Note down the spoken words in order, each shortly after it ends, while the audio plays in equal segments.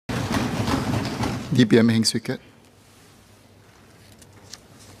DPM Heng Swee Keat.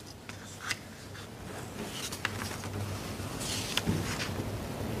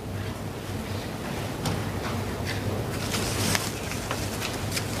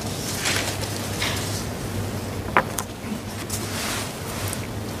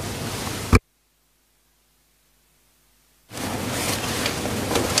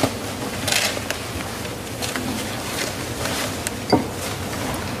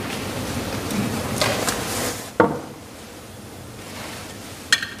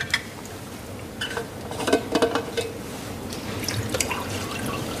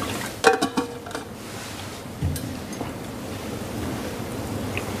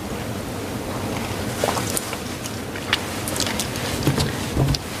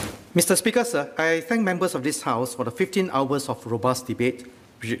 Mr. Speaker, sir, I thank members of this House for the 15 hours of robust debate,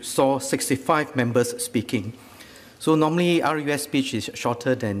 which saw 65 members speaking. So normally RUS speech is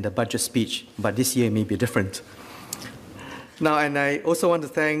shorter than the budget speech, but this year it may be different. Now, and I also want to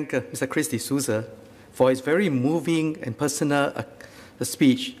thank Mr. Chris D'Souza for his very moving and personal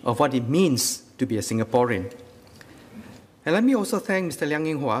speech of what it means to be a Singaporean. And let me also thank Mr. Liang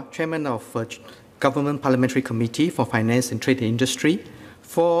Yinghua, Chairman of Government Parliamentary Committee for Finance and Trade and Industry,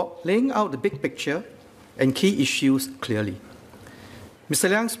 for laying out the big picture and key issues clearly. Mr.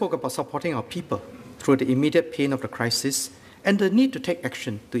 Liang spoke about supporting our people through the immediate pain of the crisis and the need to take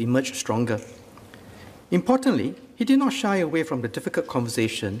action to emerge stronger. Importantly, he did not shy away from the difficult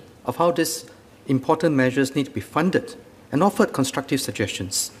conversation of how these important measures need to be funded and offered constructive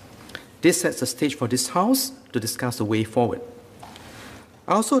suggestions. This sets the stage for this House to discuss the way forward.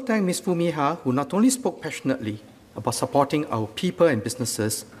 I also thank Ms. Foo Mee Ha, who not only spoke passionately about supporting our people and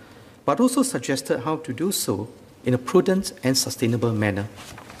businesses, but also suggested how to do so in a prudent and sustainable manner.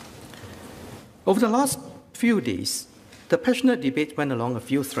 Over the last few days, the passionate debate went along a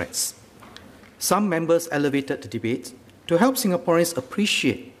few threads. Some members elevated the debate to help Singaporeans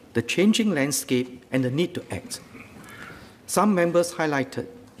appreciate the changing landscape and the need to act. Some members highlighted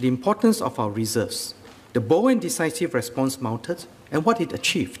the importance of our reserves, the bold and decisive response mounted, and what it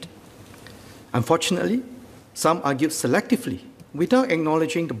achieved. Unfortunately, some argued selectively without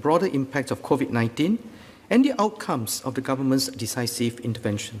acknowledging the broader impact of COVID-19 and the outcomes of the government's decisive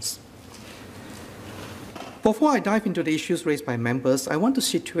interventions. Before I dive into the issues raised by members, I want to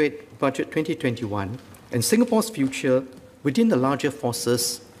situate Budget 2021 and Singapore's future within the larger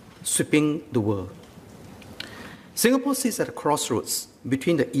forces sweeping the world. Singapore sits at a crossroads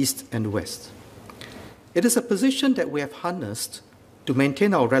between the East and the West. It is a position that we have harnessed to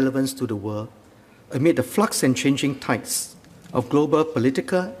maintain our relevance to the world amid the flux and changing tides of global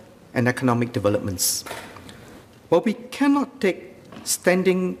political and economic developments. But we cannot take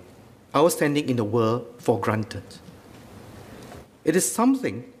our standing in the world for granted. It is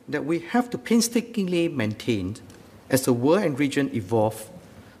something that we have to painstakingly maintain as the world and region evolve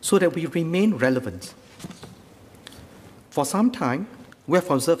so that we remain relevant. For some time, we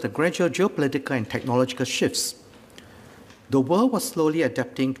have observed the gradual geopolitical and technological shifts. The world was slowly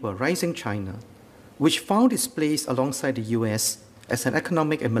adapting to a rising China, which found its place alongside the US as an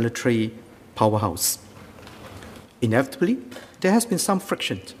economic and military powerhouse. Inevitably, there has been some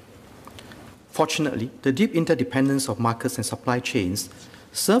friction. Fortunately, the deep interdependence of markets and supply chains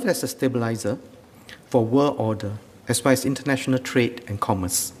served as a stabilizer for world order as well as international trade and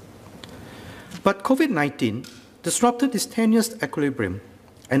commerce. But COVID-19 disrupted this tenuous equilibrium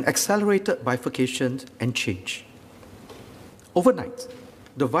and accelerated bifurcation and change. Overnight,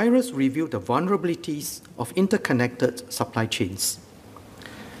 the virus revealed the vulnerabilities of interconnected supply chains.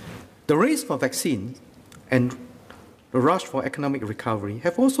 The race for vaccines and the rush for economic recovery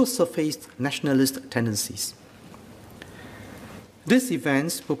have also surfaced nationalist tendencies. These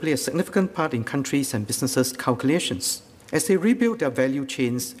events will play a significant part in countries' and businesses' calculations as they rebuild their value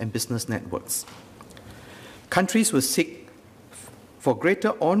chains and business networks. Countries will seek for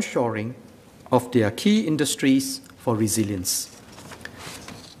greater onshoring of their key industries for resilience.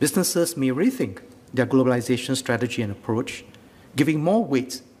 Businesses may rethink their globalization strategy and approach, giving more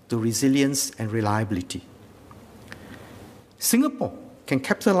weight to resilience and reliability. Singapore can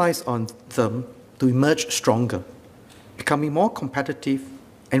capitalize on them to emerge stronger, becoming more competitive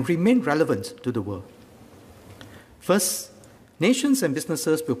and remain relevant to the world. First, nations and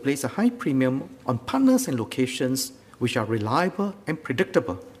businesses will place a high premium on partners and locations which are reliable and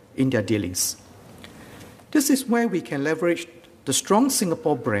predictable in their dealings. This is where we can leverage the strong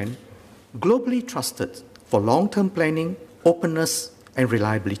Singapore brand, globally trusted for long-term planning, openness, and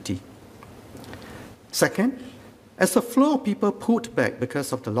reliability. Second, as the flow of people pulled back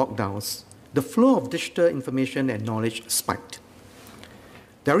because of the lockdowns, the flow of digital information and knowledge spiked.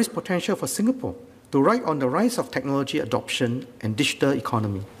 There is potential for Singapore to write on the rise of technology adoption and digital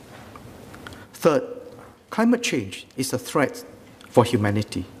economy. Third, climate change is a threat for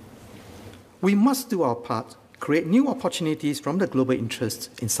humanity. We must do our part, create new opportunities from the global interests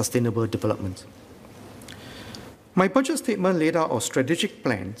in sustainable development. My budget statement laid out our strategic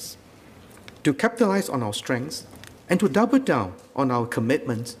plans to capitalize on our strengths and to double down on our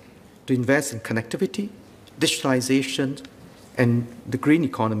commitment to invest in connectivity, digitalization, and the green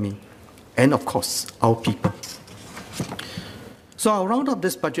economy, and of course, our people. So I'll round up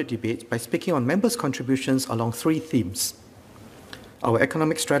this budget debate by speaking on members' contributions along three themes: our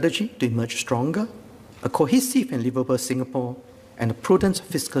economic strategy to emerge stronger, a cohesive and livable Singapore, and a prudent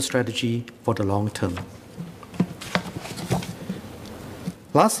fiscal strategy for the long term.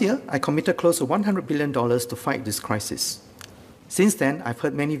 Last year, I committed close to $100 billion to fight this crisis. Since then, I've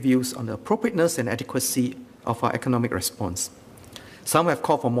heard many views on the appropriateness and adequacy of our economic response. Some have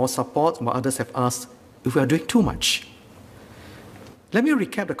called for more support, while others have asked if we are doing too much. Let me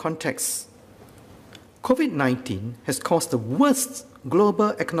recap the context. COVID-19 has caused the worst global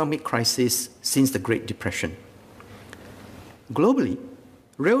economic crisis since the Great Depression. Globally,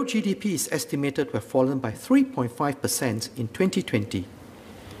 real GDP is estimated to have fallen by 3.5% in 2020,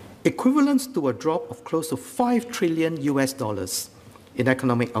 equivalent to a drop of close to $5 trillion in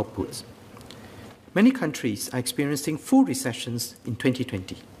economic output. Many countries are experiencing full recessions in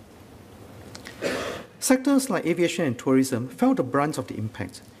 2020. Sectors like aviation and tourism felt the brunt of the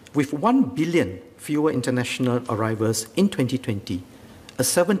impact, with 1 billion fewer international arrivals in 2020, a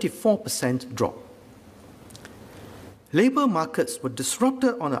 74% drop. Labour markets were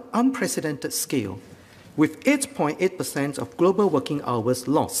disrupted on an unprecedented scale, with 8.8% of global working hours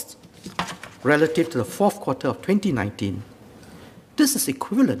lost relative to the fourth quarter of 2019. This is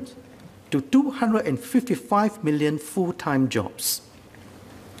equivalent to 255 million full-time jobs.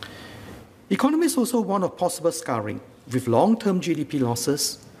 Economists also warn of possible scarring, with long-term GDP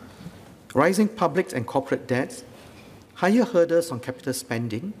losses, rising public and corporate debt, higher hurdles on capital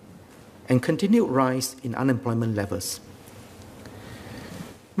spending, and continued rise in unemployment levels.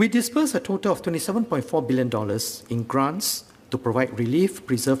 We disbursed a total of $27.4 billion in grants to provide relief,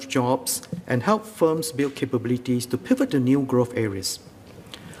 preserve jobs, and help firms build capabilities to pivot to new growth areas,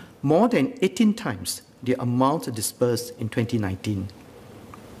 more than 18 times the amount disbursed in 2019.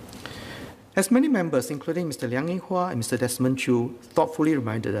 As many members, including Mr. Liang Yinghua and Mr. Desmond Chu, thoughtfully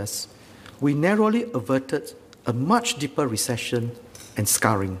reminded us, we narrowly averted a much deeper recession and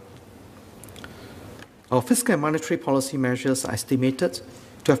scarring. Our fiscal and monetary policy measures are estimated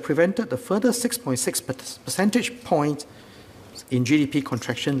to have prevented a further 6.6 percentage point in GDP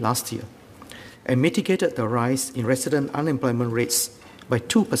contraction last year and mitigated the rise in resident unemployment rates by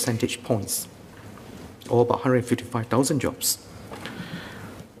 2 percentage points, or about 155,000 jobs.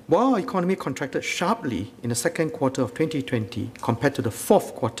 While our economy contracted sharply in the second quarter of 2020 compared to the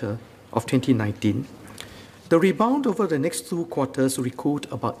fourth quarter of 2019, the rebound over the next 2 quarters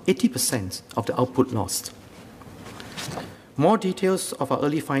recouped about 80% of the output lost. More details of our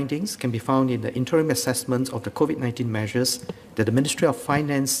early findings can be found in the interim assessment of the COVID-19 measures that the Ministry of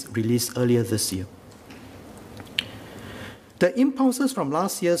Finance released earlier this year. The impulses from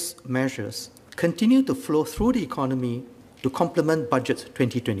last year's measures continue to flow through the economy to complement Budget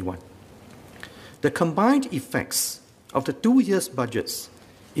 2021. The combined effects of the 2 years' budgets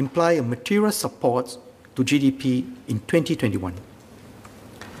imply a material support to GDP in 2021.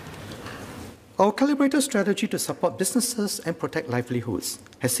 Our calibrated strategy to support businesses and protect livelihoods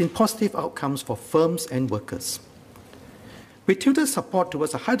has seen positive outcomes for firms and workers. We tilted support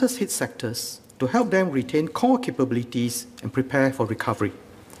towards the hardest hit sectors to help them retain core capabilities and prepare for recovery.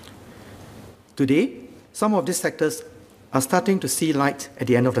 Today, some of these sectors are starting to see light at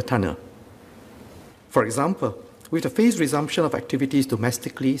the end of the tunnel. For example, with the phased resumption of activities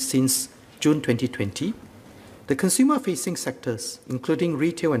domestically since June 2020, the consumer-facing sectors, including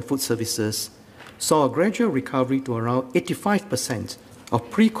retail and food services, saw a gradual recovery to around 85% of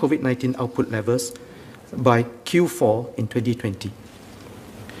pre-COVID-19 output levels by Q4 in 2020.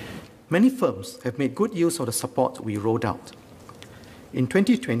 Many firms have made good use of the support we rolled out. In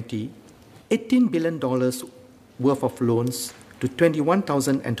 2020, $18 billion worth of loans to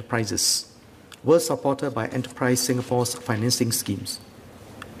 21,000 enterprises were supported by Enterprise Singapore's financing schemes.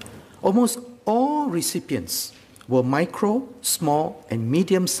 Almost all recipients were micro, small, and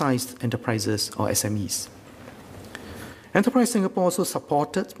medium-sized enterprises, or SMEs. Enterprise Singapore also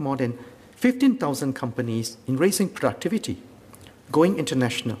supported more than 15,000 companies in raising productivity, going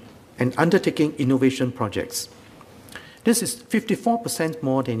international, and undertaking innovation projects. This is 54%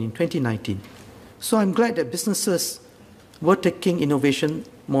 more than in 2019. So I'm glad that businesses were taking innovation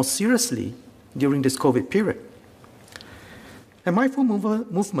more seriously during this COVID period. And Mindful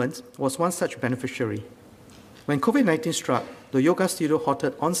Movement was one such beneficiary. When COVID-19 struck, the yoga studio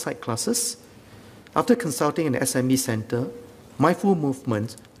halted on-site classes. After consulting an SME center, Mindful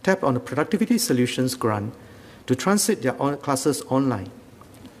Movement tapped on the Productivity Solutions grant to transit their classes online.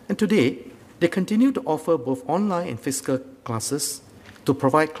 And today, they continue to offer both online and fiscal classes to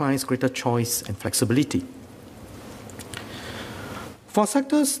provide clients greater choice and flexibility. For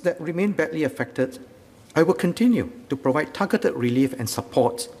sectors that remain badly affected, I will continue to provide targeted relief and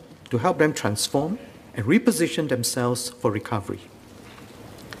support to help them transform and reposition themselves for recovery.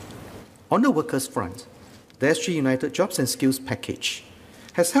 On the workers' front, the SG United Jobs and Skills Package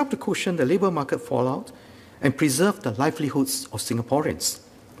has helped to cushion the labour market fallout and preserve the livelihoods of Singaporeans.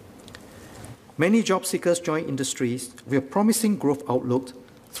 Many job seekers join industries with a promising growth outlook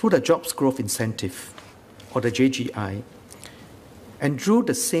through the Jobs Growth Incentive, or the JGI, and drew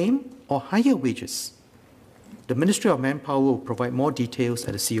the same or higher wages. The Ministry of Manpower will provide more details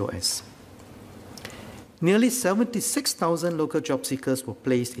at the COS. Nearly 76,000 local job seekers were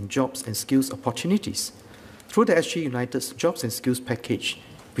placed in jobs and skills opportunities through the SG United's Jobs and Skills Package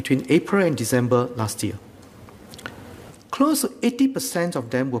between April and December last year. Close to 80% of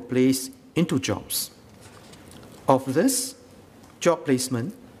them were placed into jobs. Of this job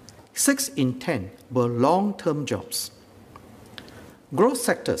placement, 6 in 10 were long-term jobs. Growth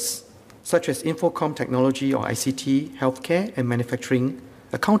sectors such as Infocom Technology or ICT, healthcare, and manufacturing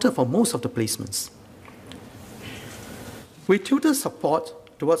accounted for most of the placements. We tilted support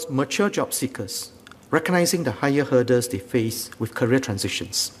towards mature job seekers, recognizing the higher hurdles they face with career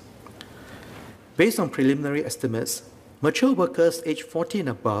transitions. Based on preliminary estimates, mature workers aged 40 and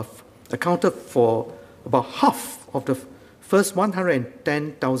above accounted for about half of the first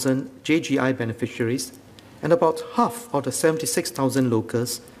 110,000 JGI beneficiaries and about half of the 76,000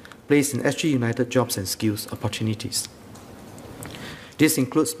 locals placed in SG United Jobs and Skills opportunities. This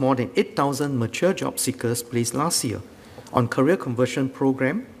includes more than 8,000 mature job seekers placed last year on Career Conversion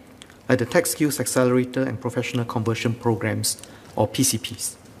Program at the Tech Skills Accelerator and Professional Conversion Programs, or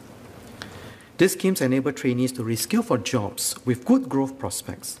PCPs. These schemes enable trainees to reskill for jobs with good growth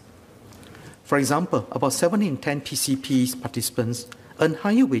prospects. For example, about 7 in 10 PCPs participants earn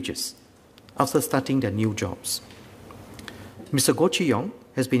higher wages after starting their new jobs. Mr. Goh Chi Yong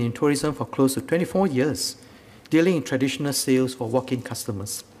has been in tourism for close to 24 years, dealing in traditional sales for walk-in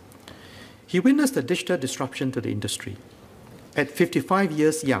customers. He witnessed the digital disruption to the industry. At 55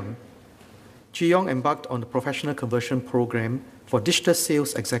 years young, Chi Yong embarked on the Professional Conversion Program for Digital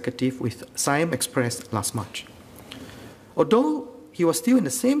Sales Executive with Siam Express last March. Although he was still in the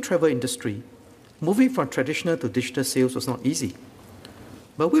same travel industry, moving from traditional to digital sales was not easy.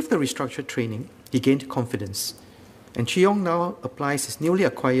 But with the restructured training, he gained confidence. And Chi Yong now applies his newly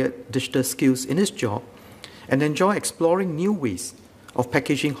acquired digital skills in his job and enjoys exploring new ways of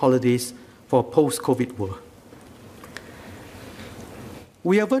packaging holidays for a post-COVID world.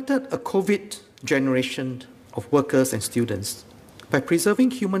 We averted a COVID generation of workers and students by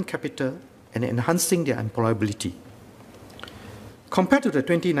preserving human capital and enhancing their employability. Compared to the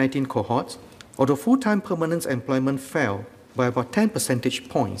 2019 cohort, although full-time permanent employment fell by about 10 percentage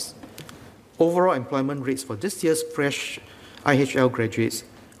points, overall employment rates for this year's fresh IHL graduates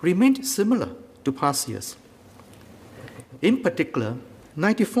remained similar to past years. In particular,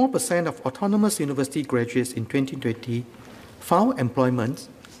 94% of autonomous university graduates in 2020 found employment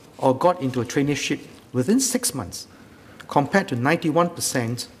or got into a traineeship within 6 months, compared to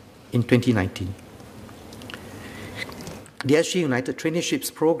 91% in 2019. The SG United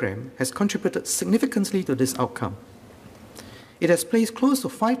Traineeships program has contributed significantly to this outcome. It has placed close to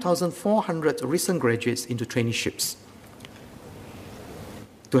 5,400 recent graduates into traineeships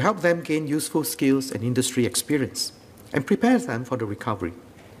to help them gain useful skills and industry experience and prepare them for the recovery.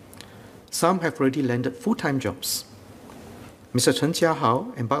 Some have already landed full-time jobs. Mr. Chen Chia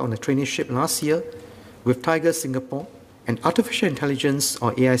Hao embarked on a traineeship last year with Tiger Singapore, an artificial intelligence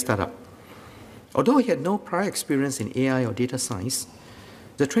or AI startup. Although he had no prior experience in AI or data science,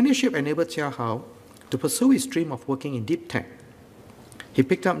 the traineeship enabled Chia Hao to pursue his dream of working in deep tech. He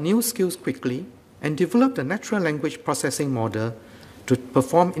picked up new skills quickly and developed a natural language processing model to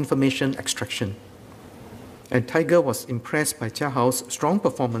perform information extraction. And Tiger was impressed by Chia Hao's strong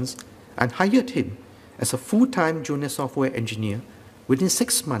performance and hired him as a full-time junior software engineer within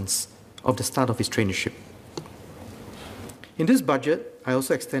 6 months of the start of his traineeship. In this budget, I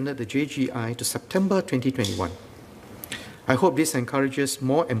also extended the JGI to September 2021. I hope this encourages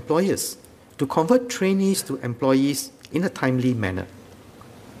more employers to convert trainees to employees in a timely manner.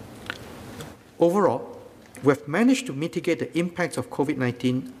 Overall, we have managed to mitigate the impacts of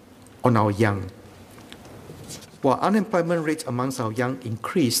COVID-19 on our young. While unemployment rates amongst our young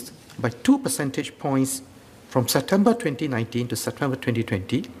increased by 2 percentage points from September 2019 to September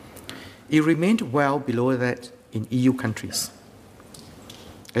 2020, it remained well below that in EU countries.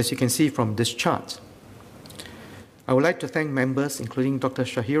 As you can see from this chart, I would like to thank members, including Dr.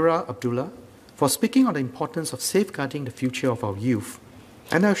 Shahira Abdullah, for speaking on the importance of safeguarding the future of our youth.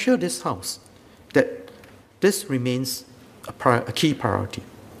 And I assure this House that this remains a key priority.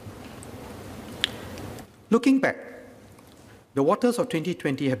 Looking back, the waters of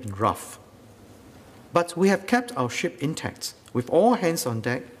 2020 have been rough, but we have kept our ship intact, with all hands on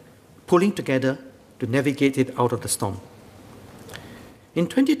deck, pulling together to navigate it out of the storm. In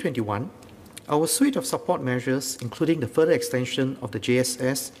 2021, our suite of support measures, including the further extension of the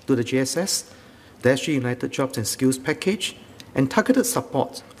JSS to the GSS, the SG United Jobs and Skills Package, and targeted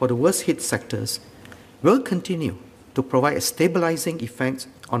support for the worst hit sectors, will continue to provide a stabilizing effect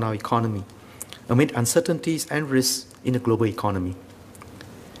on our economy amid uncertainties and risks in the global economy.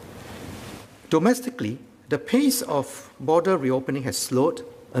 Domestically, the pace of border reopening has slowed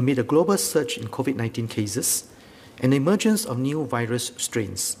amid a global surge in COVID-19 cases and the emergence of new virus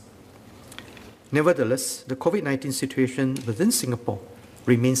strains. Nevertheless, the COVID-19 situation within Singapore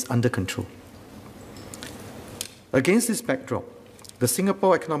remains under control. Against this backdrop, the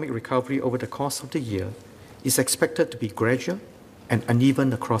Singapore economic recovery over the course of the year is expected to be gradual and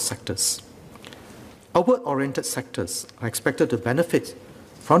uneven across sectors. Outward-oriented sectors are expected to benefit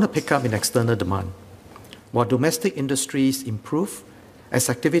from the pickup in external demand, while domestic industries improve as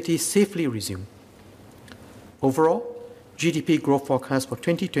activities safely resume. Overall, GDP growth forecast for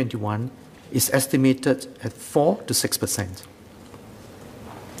 2021 is estimated at 4 to 6%.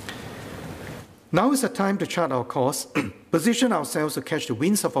 Now is the time to chart our course, position ourselves to catch the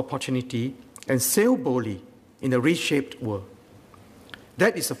winds of opportunity, and sail boldly in a reshaped world.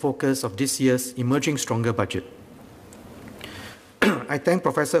 That is the focus of this year's Emerging Stronger budget. I thank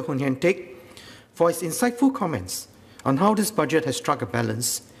Professor Hun Hien Teck for his insightful comments on how this budget has struck a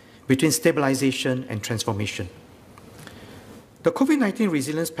balance between stabilization and transformation. The COVID-19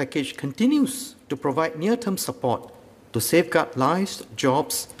 resilience package continues to provide near-term support to safeguard lives,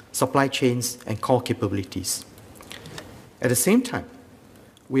 jobs, supply chains, and core capabilities. At the same time,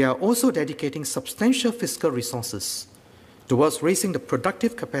 we are also dedicating substantial fiscal resources towards raising the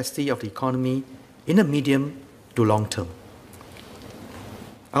productive capacity of the economy in the medium to long term.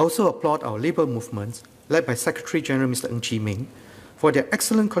 I also applaud our labour movement, led by Secretary General Mr. Ng Chee Meng, for their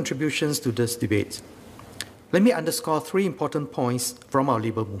excellent contributions to this debate. Let me underscore 3 important points from our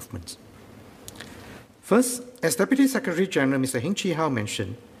labour movement. First, as Deputy Secretary General Mr. Heng Chee Hao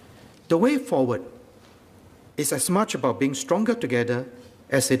mentioned, the way forward is as much about being stronger together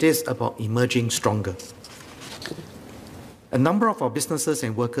as it is about emerging stronger. A number of our businesses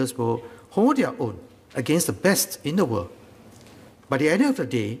and workers will hold their own against the best in the world. By the end of the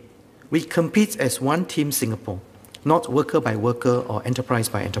day, we compete as one team Singapore, not worker by worker or enterprise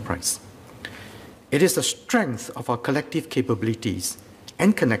by enterprise. It is the strength of our collective capabilities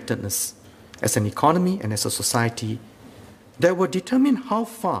and connectedness as an economy and as a society that will determine how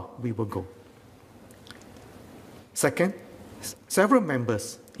far we will go. Second, several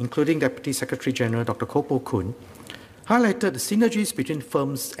members, including Deputy Secretary General Dr. Koh Poh Koon, highlighted the synergies between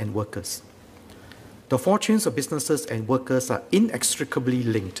firms and workers. The fortunes of businesses and workers are inextricably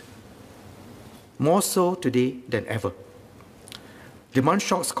linked, more so today than ever. Demand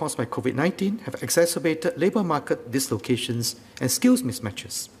shocks caused by COVID-19 have exacerbated labour market dislocations and skills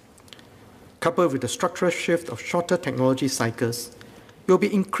mismatches. Coupled with the structural shift of shorter technology cycles, it will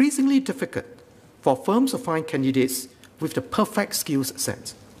be increasingly difficult for firms to find candidates with the perfect skills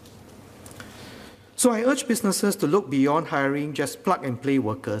set. So I urge businesses to look beyond hiring just plug-and-play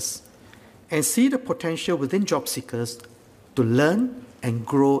workers and see the potential within job seekers to learn and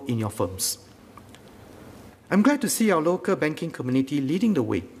grow in your firms. I'm glad to see our local banking community leading the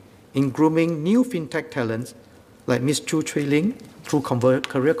way in grooming new fintech talents like Ms. Chu Chui Ling through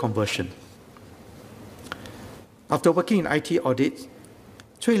career conversion. After working in IT audit,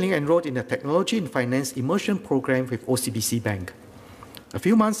 Chui Ling enrolled in the Technology and Finance Immersion Program with OCBC Bank. A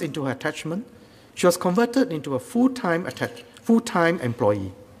few months into her attachment, she was converted into a full-time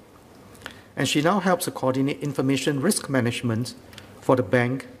employee, and she now helps to coordinate information risk management for the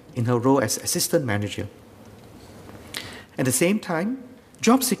bank in her role as assistant manager. At the same time,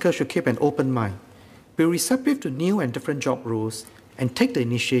 job seekers should keep an open mind, be receptive to new and different job roles, and take the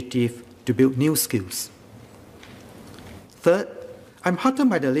initiative to build new skills. Third, I'm heartened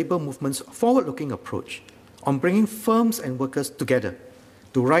by the labour movement's forward-looking approach on bringing firms and workers together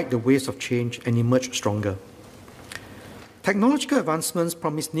to ride the waves of change and emerge stronger. Technological advancements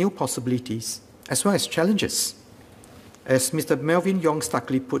promise new possibilities as well as challenges. As Mr. Melvin Yong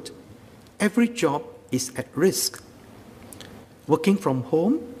starkly put, every job is at risk. Working from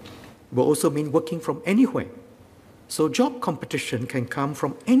home will also mean working from anywhere. So job competition can come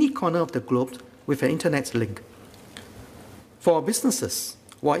from any corner of the globe with an internet link. For our businesses,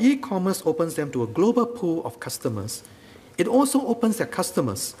 while e-commerce opens them to a global pool of customers, it also opens their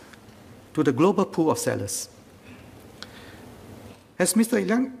customers to the global pool of sellers. As Mr.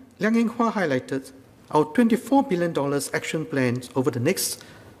 Liang Eng Hua highlighted, our $24 billion action plan over the next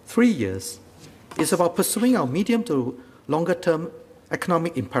 3 years is about pursuing our medium to longer term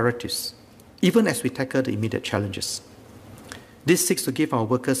economic imperatives, even as we tackle the immediate challenges. This seeks to give our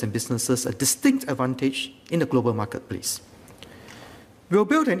workers and businesses a distinct advantage in the global marketplace. We will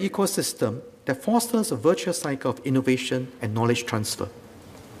build an ecosystem that fosters a virtuous cycle of innovation and knowledge transfer.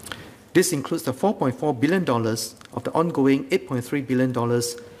 This includes the $4.4 billion of the ongoing $8.3 billion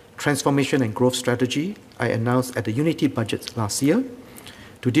transformation and growth strategy I announced at the Unity budget last year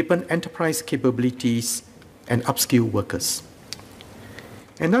to deepen enterprise capabilities and upskill workers.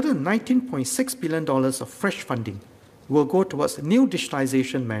 Another $19.6 billion of fresh funding will go towards new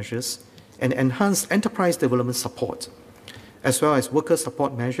digitalization measures and enhanced enterprise development support, as well as worker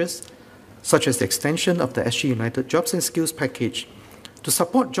support measures such as the extension of the SG United Jobs and Skills Package to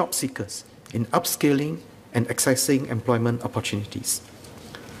support job seekers in upskilling and accessing employment opportunities.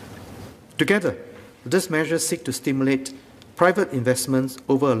 Together, these measures seek to stimulate private investments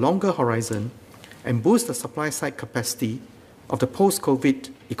over a longer horizon and boost the supply-side capacity of the post-COVID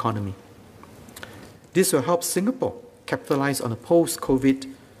economy. This will help Singapore capitalize on a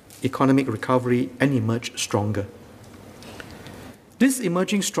post-COVID economic recovery and emerge stronger. This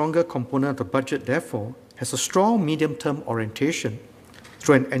emerging stronger component of the budget, therefore, has a strong medium-term orientation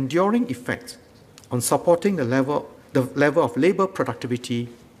through an enduring effect on supporting the level of labour productivity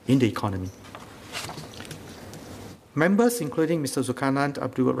in the economy. Members, including Mr. Zulkarnain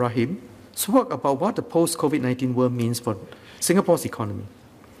Abdul Rahim, spoke about what the post-COVID-19 world means for Singapore's economy.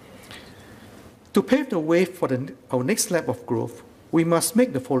 To pave the way for our next lap of growth, we must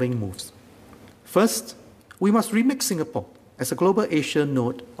make the following moves. First, we must remake Singapore as a global Asian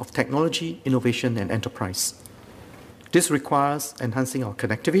node of technology, innovation, and enterprise. This requires enhancing our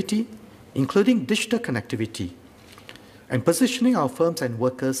connectivity, including digital connectivity, and positioning our firms and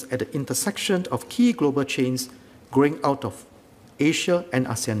workers at the intersection of key global chains growing out of Asia and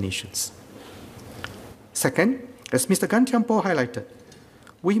ASEAN nations. Second, as Mr. Gan Thiam Poh highlighted,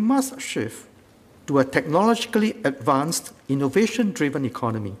 we must shift to a technologically advanced, innovation-driven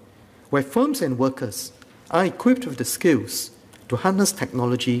economy where firms and workers are equipped with the skills to harness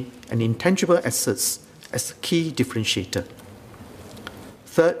technology and intangible assets as a key differentiator.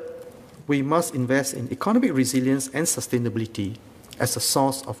 Third, we must invest in economic resilience and sustainability as a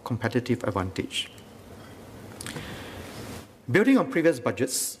source of competitive advantage. Building on previous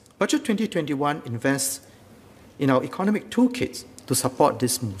budgets, Budget 2021 invests in our economic toolkits to support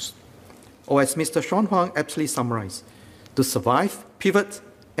these moves, or as Mr. Sean Huang aptly summarized, to survive, pivot,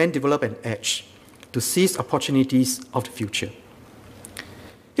 and develop an edge to seize opportunities of the future.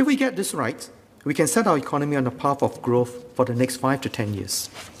 If we get this right, we can set our economy on a path of growth for the next 5 to 10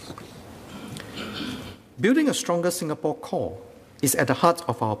 years. Building a stronger Singapore core is at the heart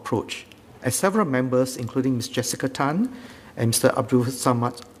of our approach, as several members, including Ms. Jessica Tan and Mr. Abdul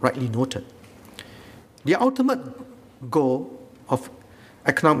Samad, rightly noted. The ultimate goal of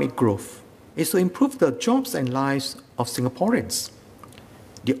economic growth is to improve the jobs and lives of Singaporeans.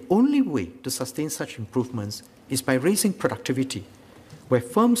 The only way to sustain such improvements is by raising productivity, where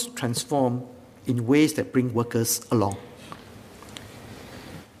firms transform in ways that bring workers along.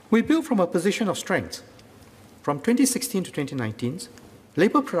 We build from a position of strength. From 2016 to 2019,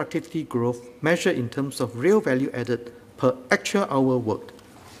 labour productivity growth measured in terms of real value added per actual hour worked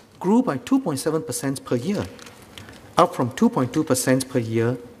grew by 2.7% per year, up from 2.2% per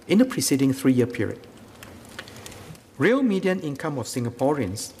year in the preceding 3-year period. Real median income of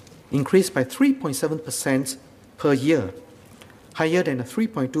Singaporeans increased by 3.7% per year, higher than the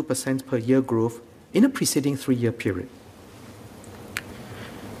 3.2% per year growth in the preceding 3-year period.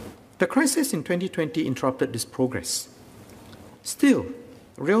 The crisis in 2020 interrupted this progress. Still,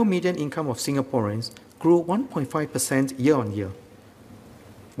 real median income of Singaporeans grew 1.5% year-on-year,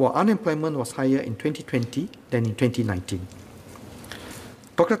 while unemployment was higher in 2020 than in 2019.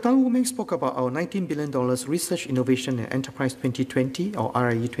 Dr. Tan Wu Meng spoke about our $19 billion Research, Innovation and Enterprise 2020 or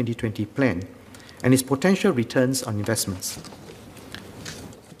RIE 2020 plan and its potential returns on investments.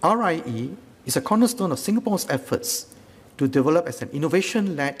 RIE is a cornerstone of Singapore's efforts to develop as an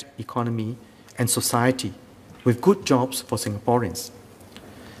innovation-led economy and society with good jobs for Singaporeans.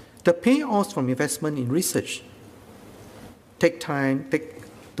 The payoffs from investment in research take time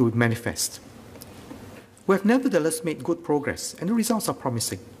to manifest. We have nevertheless made good progress, and the results are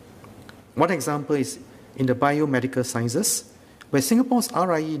promising. One example is in the biomedical sciences, where Singapore's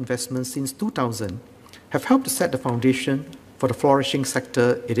RIE investments since 2000 have helped to set the foundation for the flourishing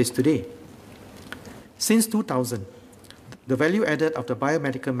sector it is today. Since 2000, the value added of the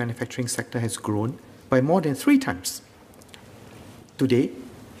biomedical manufacturing sector has grown by more than 3 times. Today,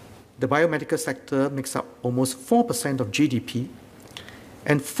 the biomedical sector makes up almost 4% of GDP,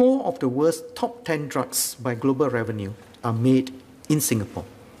 and 4 of the world's top 10 drugs by global revenue are made in Singapore.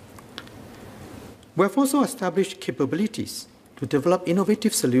 We have also established capabilities to develop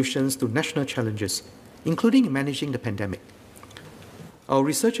innovative solutions to national challenges, including in managing the pandemic. Our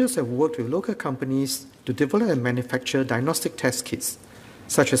researchers have worked with local companies to develop and manufacture diagnostic test kits,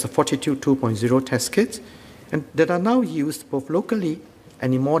 such as the Fortitude 2.0 test kit, and that are now used both locally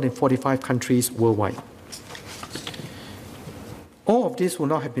and in more than 45 countries worldwide. All of this would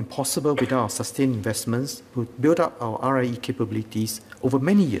not have been possible without our sustained investments to build up our RIE capabilities over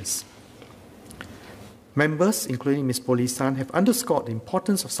many years. Members, including Ms. Polly San, have underscored the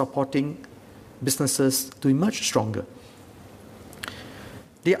importance of supporting businesses to emerge stronger.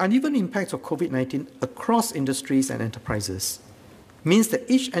 The uneven impacts of COVID-19 across industries and enterprises means that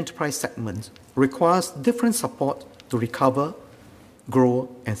each enterprise segment requires different support to recover,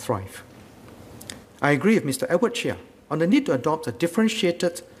 grow, and thrive. I agree with Mr. Edward Chia on the need to adopt a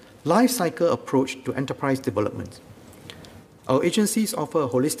differentiated life cycle approach to enterprise development. Our agencies offer a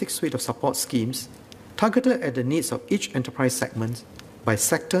holistic suite of support schemes targeted at the needs of each enterprise segment by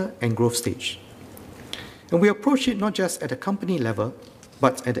sector and growth stage. And we approach it not just at a company level,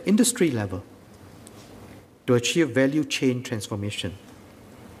 but at the industry level to achieve value chain transformation.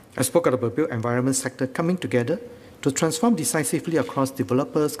 I spoke about the built environment sector coming together to transform decisively across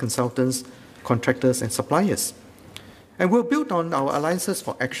developers, consultants, contractors, and suppliers. And we'll build on our alliances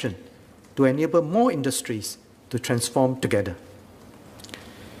for action to enable more industries to transform together.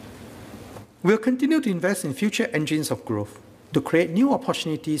 We'll continue to invest in future engines of growth to create new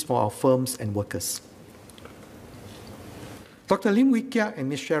opportunities for our firms and workers. Dr. Heng Swee Keat and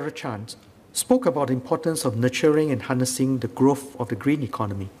Ms. Cheryl Chan spoke about the importance of nurturing and harnessing the growth of the green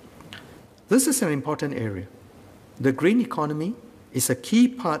economy. This is an important area. The green economy is a key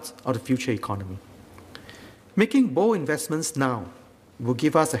part of the future economy. Making bold investments now will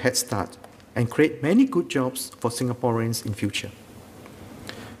give us a head start and create many good jobs for Singaporeans in future.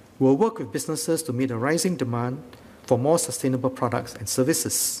 We'll work with businesses to meet a rising demand for more sustainable products and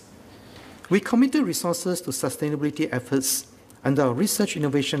services. We committed resources to sustainability efforts under our Research,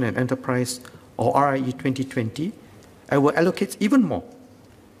 Innovation and Enterprise, or RIE 2020, and will allocate even more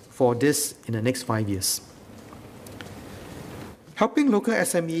for this in the next 5 years. Helping local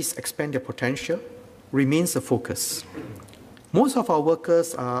SMEs expand their potential remains a focus. Most of our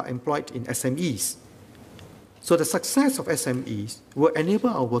workers are employed in SMEs, so the success of SMEs will enable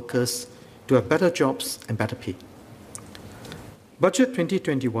our workers to have better jobs and better pay. Budget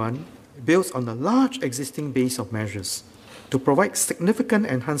 2021 builds on a large existing base of measures to provide significant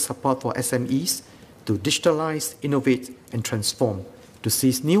enhanced support for SMEs to digitalize, innovate, and transform to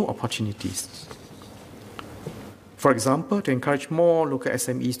seize new opportunities. For example, to encourage more local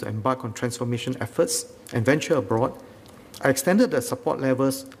SMEs to embark on transformation efforts and venture abroad, I extended the support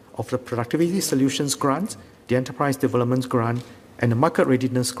levels of the Productivity Solutions Grant, the Enterprise Development Grant, and the Market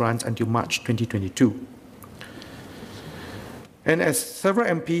Readiness Grant until March 2022. And as several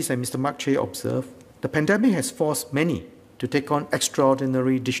MPs and Mr. Mark Che observed, the pandemic has forced many to take on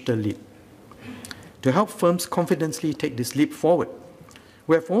extraordinary digital leap. To help firms confidently take this leap forward,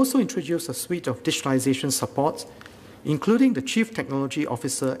 we have also introduced a suite of digitalization supports, including the Chief Technology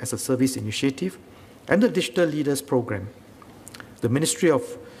Officer as a Service initiative and the Digital Leaders Program. The Ministry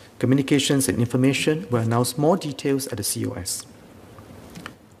of Communications and Information will announce more details at the COS.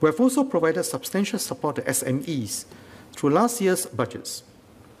 We have also provided substantial support to SMEs through last year's budgets.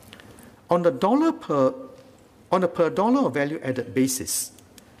 On a per dollar of value added basis,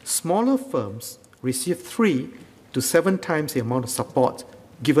 smaller firms receive 3 to 7 times the amount of support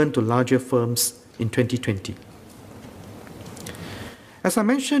given to larger firms in 2020. As I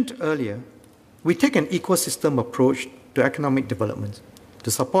mentioned earlier, we take an ecosystem approach to economic development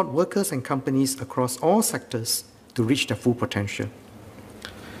to support workers and companies across all sectors to reach their full potential.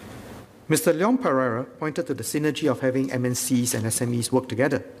 Mr. Leon Pereira pointed to the synergy of having MNCs and SMEs work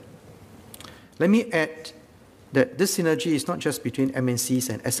together. Let me add that this synergy is not just between MNCs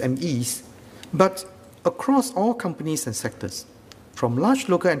and SMEs, but across all companies and sectors. from large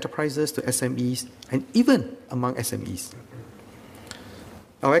local enterprises to SMEs, and even among SMEs.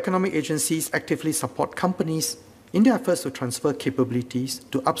 Our economic agencies actively support companies in their efforts to transfer capabilities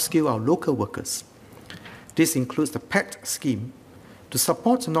to upskill our local workers. This includes the PACT scheme to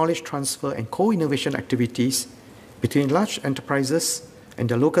support knowledge transfer and co-innovation activities between large enterprises and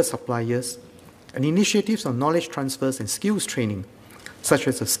their local suppliers, and initiatives on knowledge transfers and skills training, such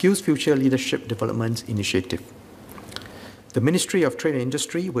as the Skills Future Leadership Development Initiative. The Ministry of Trade and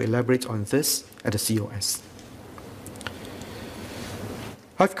Industry will elaborate on this at the COS.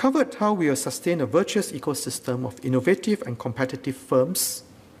 I've covered how we will sustain a virtuous ecosystem of innovative and competitive firms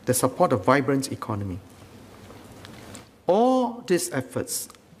that support a vibrant economy. All these efforts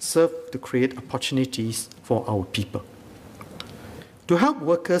serve to create opportunities for our people. To help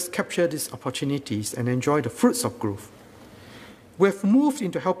workers capture these opportunities and enjoy the fruits of growth, we have moved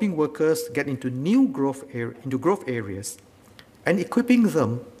into helping workers get into growth areas and equipping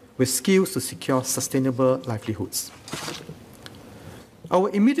them with skills to secure sustainable livelihoods. Our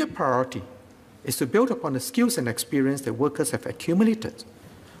immediate priority is to build upon the skills and experience that workers have accumulated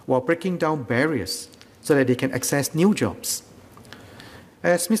while breaking down barriers so that they can access new jobs.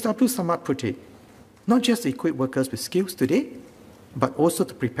 As Mr. Abdul Samad put it, not just to equip workers with skills today, but also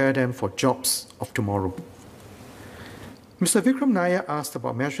to prepare them for jobs of tomorrow. Mr. Vikram Nair asked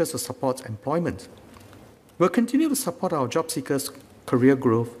about measures to support employment. We'll continue to support our job seekers' career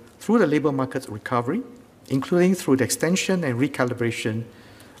growth through the labour market recovery, including through the extension and recalibration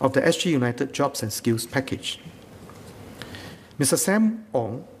of the SG United Jobs and Skills Package. Mr. Sam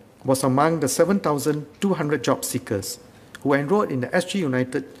Ong was among the 7,200 job seekers who enrolled in the SG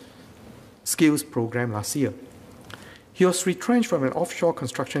United Skills program last year. He was retrenched from an offshore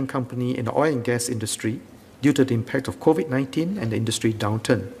construction company in the oil and gas industry due to the impact of COVID-19 and the industry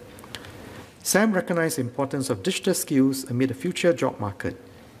downturn. Sam recognized the importance of digital skills amid the future job market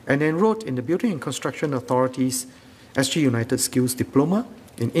and enrolled in the Building and Construction Authority's SG United Skills Diploma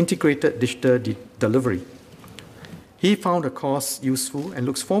in Integrated Digital Delivery. He found the course useful and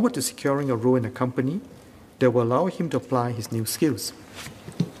looks forward to securing a role in a company that will allow him to apply his new skills.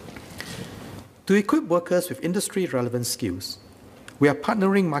 To equip workers with industry-relevant skills, we are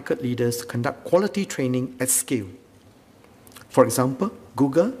partnering market leaders to conduct quality training at scale. For example,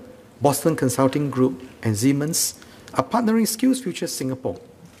 Google, Boston Consulting Group, and Siemens are partnering Skills Future Singapore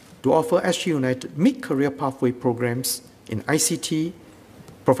to offer SG United mid-career pathway programs in ICT,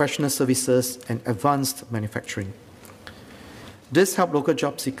 professional services, and advanced manufacturing. This helps local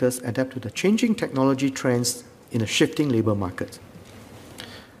job seekers adapt to the changing technology trends in a shifting labour market.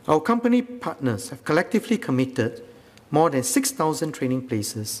 Our company partners have collectively committed more than 6,000 training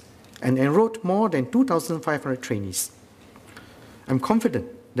places and enrolled more than 2,500 trainees. I'm confident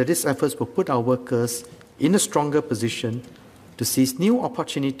that these efforts will put our workers in a stronger position to seize new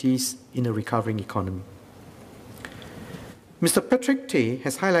opportunities in a recovering economy. Mr. Patrick Tay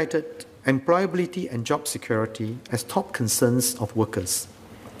has highlighted employability and job security as top concerns of workers.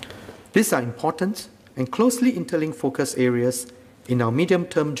 These are important and closely interlinked focus areas in our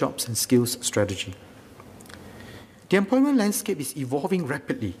medium-term jobs and skills strategy. The employment landscape is evolving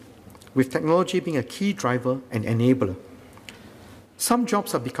rapidly, with technology being a key driver and enabler. Some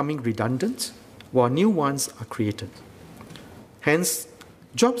jobs are becoming redundant, while new ones are created. Hence,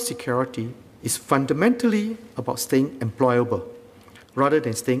 job security is fundamentally about staying employable, rather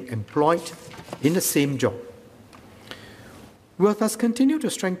than staying employed in the same job. We will thus continue to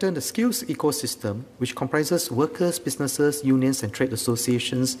strengthen the skills ecosystem, which comprises workers, businesses, unions, and trade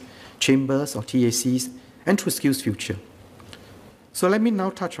associations, chambers or TACs, and through Skills Future. So let me now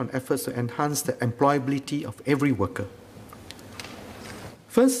touch on efforts to enhance the employability of every worker.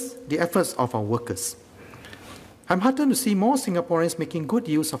 First, the efforts of our workers. I'm heartened to see more Singaporeans making good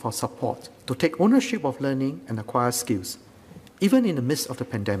use of our support to take ownership of learning and acquire skills, even in the midst of the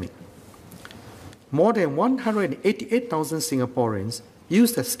pandemic. More than 188,000 Singaporeans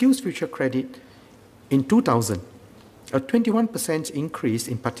used the Skills Future credit in 2000, a 21% increase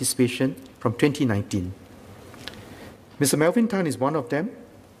in participation from 2019. Mr. Melvin Tan is one of them,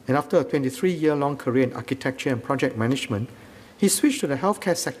 and after a 23-year-long career in architecture and project management, he switched to the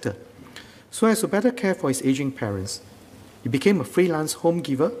healthcare sector so as to better care for his aging parents. He became a freelance home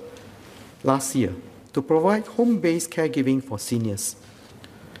giver last year to provide home-based caregiving for seniors.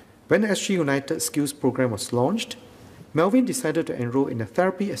 When the SG United Skills program was launched, Melvin decided to enroll in a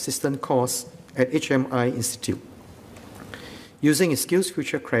therapy assistant course at HMI Institute. Using his Skills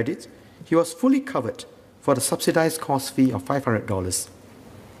Future credit, he was fully covered for the subsidized course fee of $500.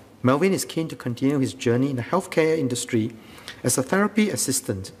 Melvin is keen to continue his journey in the healthcare industry as a therapy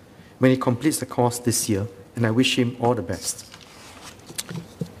assistant when he completes the course this year, and I wish him all the best.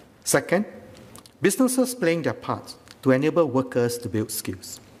 Second, businesses playing their part to enable workers to build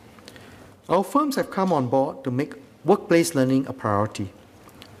skills. Our firms have come on board to make workplace learning a priority.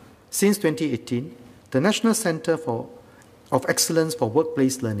 Since 2018, the National Centre of Excellence for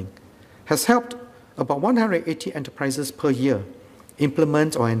Workplace Learning has helped about 180 enterprises per year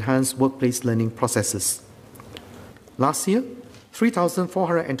implement or enhance workplace learning processes. Last year,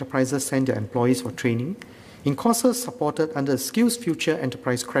 3,400 enterprises sent their employees for training in courses supported under the Skills Future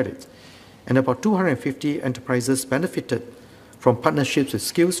Enterprise Credit, and about 250 enterprises benefited from partnerships with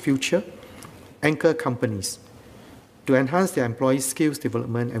Skills Future anchor companies to enhance their employees' skills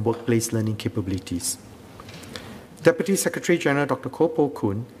development and workplace learning capabilities. Deputy Secretary General Dr. Koh Poh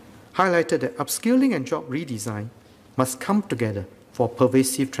Koon highlighted that upskilling and job redesign must come together for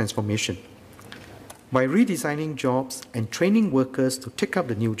pervasive transformation. By redesigning jobs and training workers to take up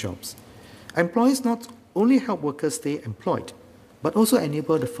the new jobs, employers not only help workers stay employed, but also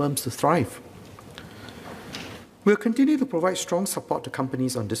enable the firms to thrive. We'll continue to provide strong support to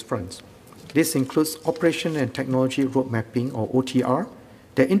companies on this front. This includes Operation and Technology Road Mapping, or OTR,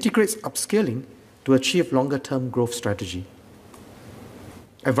 that integrates upskilling to achieve longer-term growth strategy.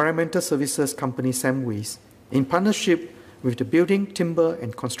 Environmental services company Samways, in partnership with the Building, Timber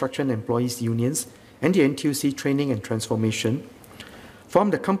and Construction Employees Unions and the NTUC Training and Transformation,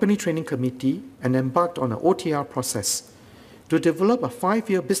 formed the company training committee and embarked on an OTR process to develop a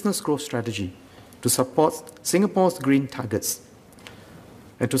 5-year business growth strategy to support Singapore's green targets.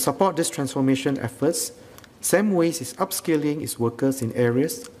 And to support these transformation efforts, Samways is upskilling its workers in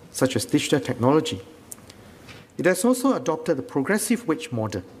areas such as digital technology. It has also adopted a progressive wage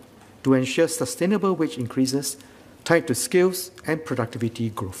model to ensure sustainable wage increases tied to skills and productivity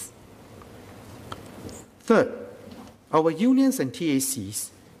growth. Third, our unions and TACs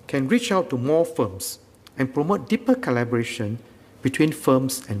can reach out to more firms and promote deeper collaboration between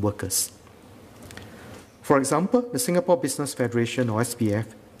firms and workers. For example, the Singapore Business Federation, or SBF,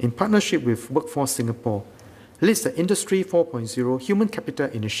 in partnership with Workforce Singapore, leads the Industry 4.0 Human Capital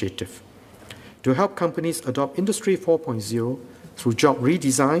Initiative to help companies adopt Industry 4.0 through job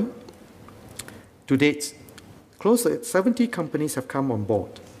redesign. To date, close to 70 companies have come on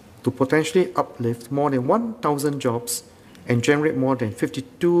board to potentially uplift more than 1,000 jobs and generate more than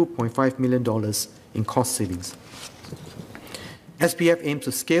 $52.5 million in cost savings. SBF aims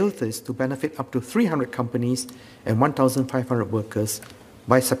to scale this to benefit up to 300 companies and 1,500 workers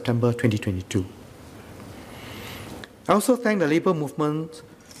by September 2022. I also thank the labour movement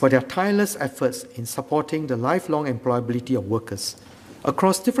for their tireless efforts in supporting the lifelong employability of workers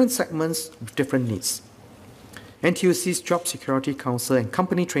across different segments with different needs. NTUC's Job Security Council and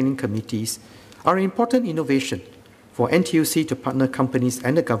company training committees are an important innovation for NTUC to partner companies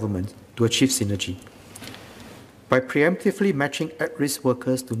and the government to achieve synergy. By preemptively matching at-risk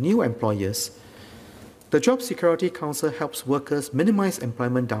workers to new employers, the Job Security Council helps workers minimize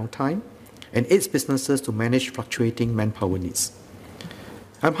employment downtime and aids businesses to manage fluctuating manpower needs.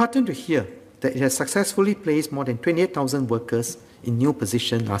 I'm heartened to hear that it has successfully placed more than 28,000 workers in new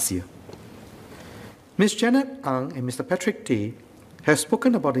positions last year. Ms. Janet Ang and Mr. Patrick Tay have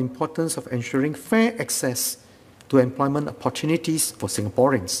spoken about the importance of ensuring fair access to employment opportunities for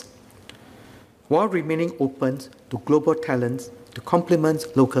Singaporeans, while remaining open to global talent to complement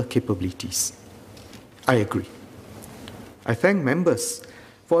local capabilities. I agree. I thank members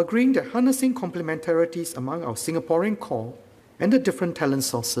for agreeing that harnessing complementarities among our Singaporean core and the different talent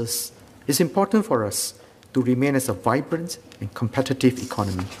sources is important for us to remain as a vibrant and competitive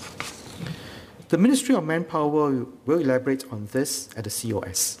economy. The Ministry of Manpower will elaborate on this at the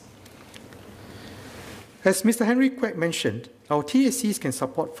COS. As Mr. Henry Quek mentioned, our TACs can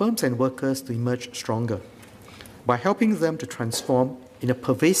support firms and workers to emerge stronger by helping them to transform in a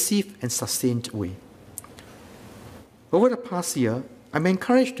pervasive and sustained way. Over the past year, I'm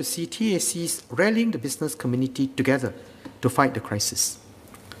encouraged to see TACs rallying the business community together to fight the crisis.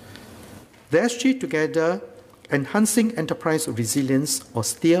 The SG Together Enhancing Enterprise Resilience, or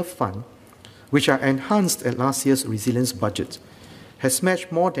STEER Fund, which are enhanced at last year's resilience budget, has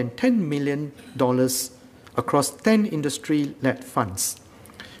matched more than $10 million across 10 industry-led funds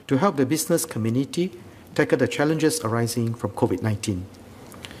to help the business community tackle the challenges arising from COVID-19.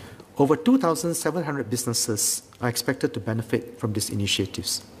 Over 2,700 businesses are expected to benefit from these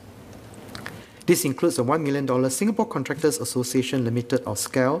initiatives. This includes a $1 million Singapore Contractors Association Limited, or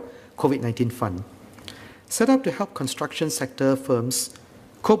SCAL, COVID-19 fund, set up to help construction sector firms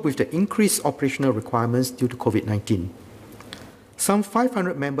cope with the increased operational requirements due to COVID-19. Some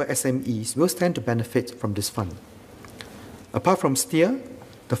 500 member SMEs will stand to benefit from this fund. Apart from STEER,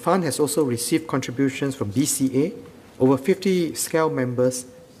 the fund has also received contributions from BCA, over 50 SCAL members,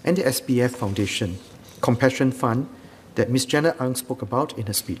 and the SPF Foundation Compassion Fund that Ms. Janet Ang spoke about in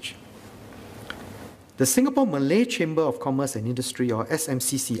her speech. The Singapore Malay Chamber of Commerce and Industry, or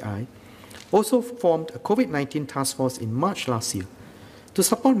SMCCI, also formed a COVID-19 task force in March last year to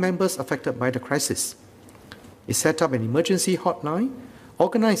support members affected by the crisis. It set up an emergency hotline,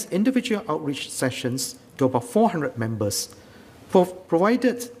 organized individual outreach sessions to about 400 members,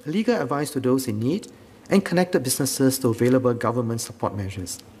 provided legal advice to those in need, and connected businesses to available government support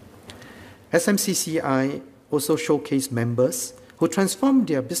measures. SMCCI also showcased members who transformed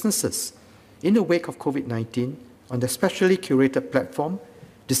their businesses in the wake of COVID-19 on the specially curated platform,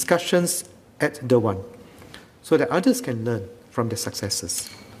 Discussions at the One, so that others can learn from their successes.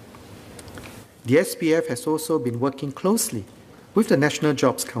 The SPF has also been working closely with the National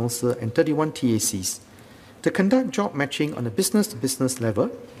Jobs Council and 31 TACs to conduct job matching on a business-to-business level,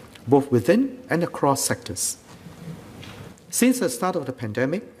 both within and across sectors. Since the start of the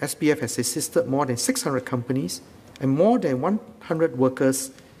pandemic, SPF has assisted more than 600 companies, and more than 100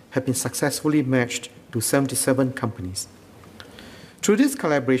 workers have been successfully matched to 77 companies. Through this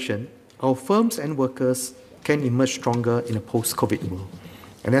collaboration, our firms and workers can emerge stronger in a post-COVID world.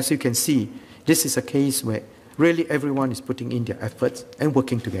 And as you can see, this is a case where really everyone is putting in their efforts and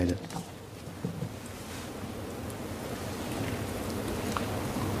working together.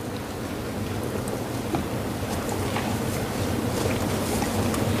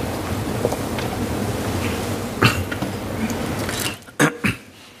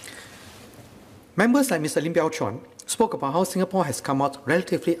 Members like Mr. Lim Biao Chuan spoke about how Singapore has come out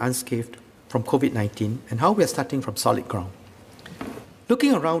relatively unscathed from COVID-19 and how we are starting from solid ground.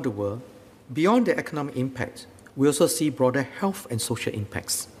 Looking around the world, beyond the economic impact, we also see broader health and social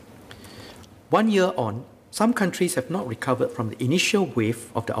impacts. 1 year on, some countries have not recovered from the initial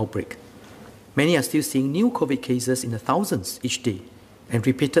wave of the outbreak. Many are still seeing new COVID cases in the thousands each day and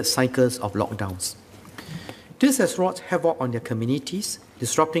repeated cycles of lockdowns. This has wrought havoc on their communities,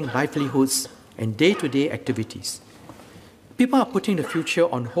 disrupting livelihoods and day-to-day activities. People are putting the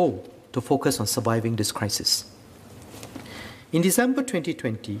future on hold to focus on surviving this crisis. In December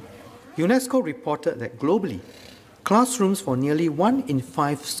 2020, UNESCO reported that globally, classrooms for nearly 1 in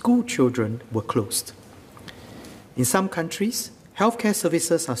 5 school children were closed. In some countries, healthcare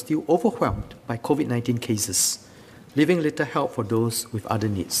services are still overwhelmed by COVID-19 cases, leaving little help for those with other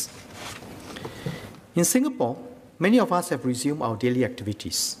needs. In Singapore, many of us have resumed our daily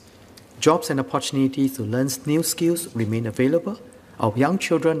activities. Jobs and opportunities to learn new skills remain available. Our young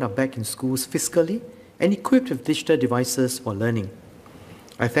children are back in schools fiscally and equipped with digital devices for learning.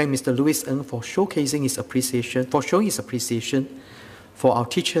 I thank Mr. Louis Ng for showing his appreciation for our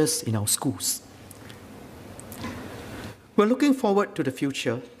teachers in our schools. We're looking forward to the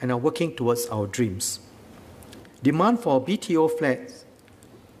future and are working towards our dreams. Demand for BTO flats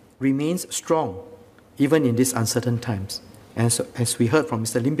remains strong even in these uncertain times. As we heard from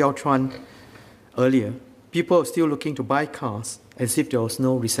Mr. Lim Biao Chuan earlier, people are still looking to buy cars as if there was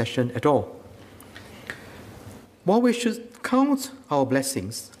no recession at all. While we should count our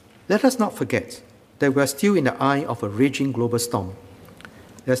blessings, let us not forget that we are still in the eye of a raging global storm.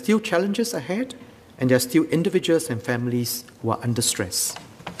 There are still challenges ahead, and there are still individuals and families who are under stress.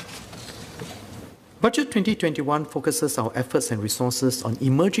 Budget 2021 focuses our efforts and resources on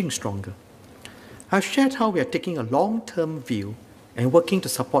emerging stronger. I've shared how we are taking a long-term view and working to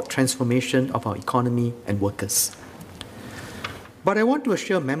support transformation of our economy and workers. But I want to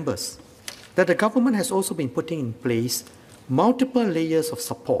assure members that the government has also been putting in place multiple layers of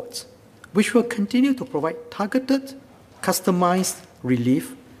support, which will continue to provide targeted, customized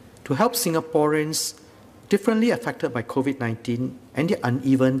relief to help Singaporeans differently affected by COVID-19 and the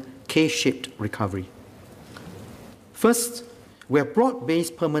uneven K-shaped recovery. First, we have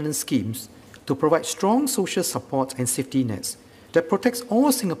broad-based permanent schemes to provide strong social support and safety nets that protects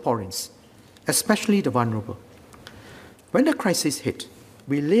all Singaporeans, especially the vulnerable. When the crisis hit,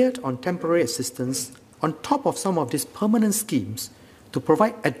 we layered on temporary assistance on top of some of these permanent schemes to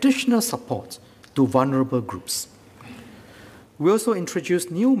provide additional support to vulnerable groups. We also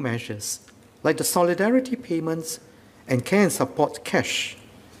introduced new measures like the solidarity payments and care and support cash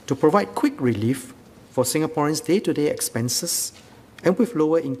to provide quick relief for Singaporeans' day-to-day expenses and with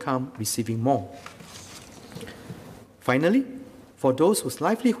lower income receiving more. Finally, for those whose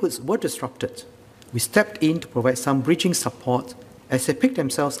livelihoods were disrupted, we stepped in to provide some bridging support as they pick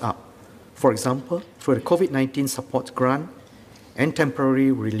themselves up, for example, through the COVID-19 support grant and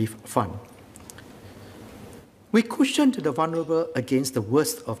temporary relief fund. We cushioned the vulnerable against the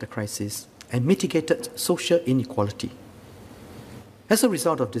worst of the crisis and mitigated social inequality. As a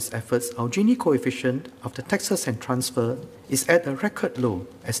result of these efforts, our Gini coefficient after taxes and transfer is at a record low,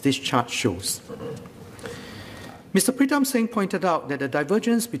 as this chart shows. Mr. Pritam Singh pointed out that the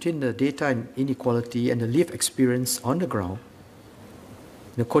divergence between the data and inequality and the lived experience on the ground,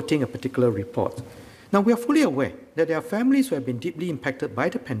 quoting a particular report. Now, we are fully aware that there are families who have been deeply impacted by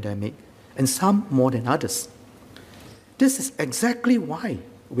the pandemic, and some more than others. This is exactly why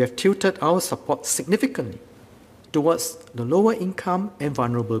we have tilted our support significantly towards the lower income and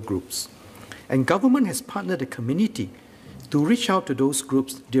vulnerable groups. And government has partnered the community to reach out to those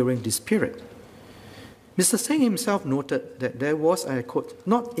groups during this period. Mr. Singh himself noted that there was, I quote,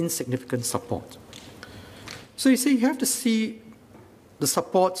 not insignificant support. So you see, you have to see the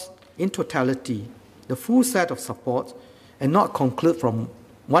support in totality, the full set of support, and not conclude from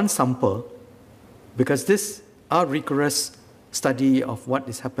one sample, because this is a rigorous study of what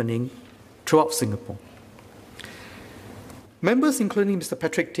is happening throughout Singapore. Members, including Mr.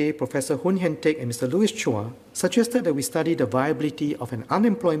 Patrick Tay, Professor Hun Hen Teck, and Mr. Louis Chua, suggested that we study the viability of an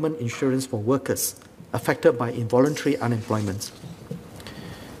unemployment insurance for workers affected by involuntary unemployment.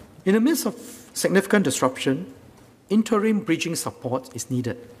 In the midst of significant disruption, interim bridging support is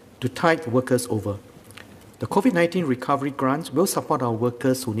needed to tide workers over. The COVID-19 recovery grants will support our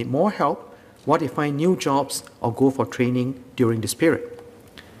workers who need more help while they find new jobs or go for training during this period.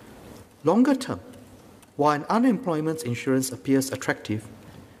 Longer term, while an unemployment insurance appears attractive,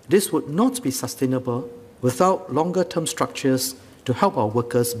 this would not be sustainable without longer-term structures to help our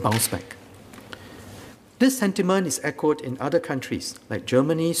workers bounce back. This sentiment is echoed in other countries like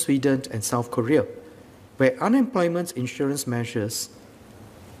Germany, Sweden, and South Korea, where unemployment insurance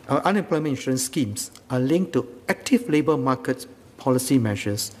schemes are linked to active labour market policy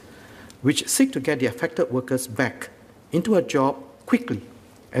measures which seek to get the affected workers back into a job quickly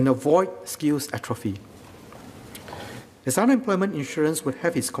and avoid skills atrophy. As unemployment insurance would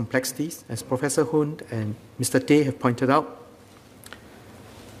have its complexities, as Professor Hund and Mr. Tay have pointed out,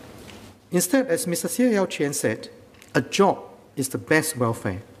 instead, as Mr. Seah Yao Chien said, a job is the best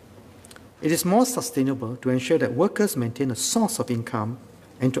welfare. It is more sustainable to ensure that workers maintain a source of income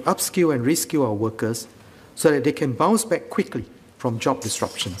and to upskill and reskill our workers so that they can bounce back quickly from job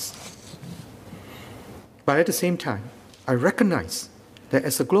disruptions. But at the same time, I recognize that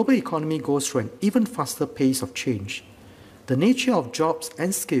as the global economy goes through an even faster pace of change, the nature of jobs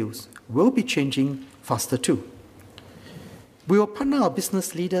and skills will be changing faster too. We will partner our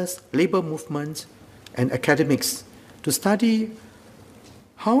business leaders, labour movements, and academics to study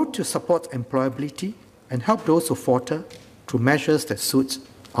how to support employability and help those who falter through measures that suit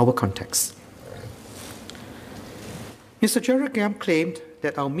our context. Mr. Gerald Giam claimed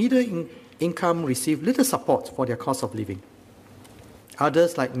that our middle income receive little support for their cost of living.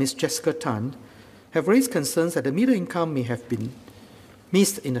 Others, like Ms. Jessica Tan, have raised concerns that the middle income may have been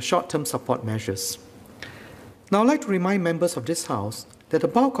missed in the short-term support measures. Now, I'd like to remind members of this House that the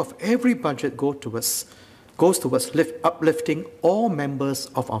bulk of every budget goes towards uplifting all members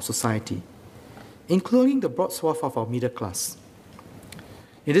of our society, including the broad swath of our middle class.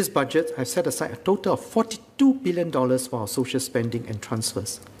 In this budget, I've set aside a total of $42 billion for our social spending and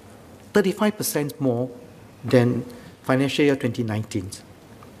transfers, 35% more than financial year 2019.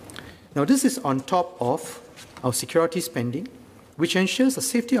 Now, this is on top of our security spending, which ensures the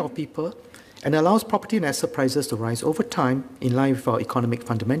safety of people and allows property and asset prices to rise over time in line with our economic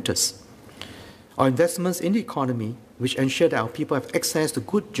fundamentals. Our investments in the economy, which ensure that our people have access to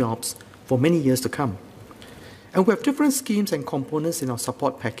good jobs for many years to come. And we have different schemes and components in our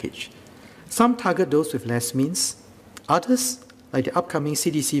support package. Some target those with less means. Others, like the upcoming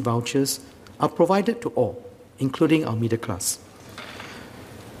CDC vouchers, are provided to all, including our middle class.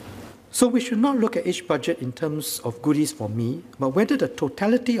 So we should not look at each budget in terms of goodies for me, but whether the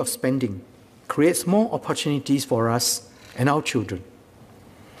totality of spending creates more opportunities for us and our children.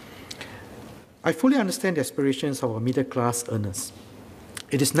 I fully understand the aspirations of our middle class earners.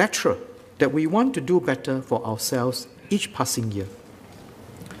 It is natural that we want to do better for ourselves each passing year.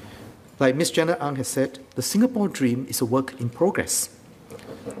 Like Ms. Janet Ang has said, the Singapore dream is a work in progress.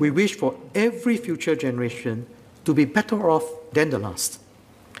 We wish for every future generation to be better off than the last.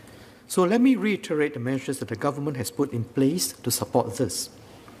 So let me reiterate the measures that the government has put in place to support this.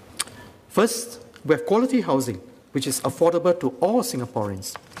 First, we have quality housing, which is affordable to all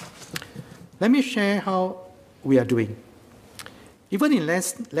Singaporeans. Let me share how we are doing. Even in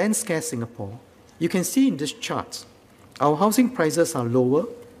land-scarce Singapore, you can see in this chart, our housing prices are lower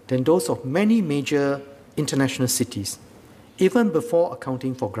than those of many major international cities, even before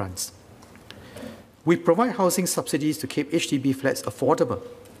accounting for grants. We provide housing subsidies to keep HDB flats affordable.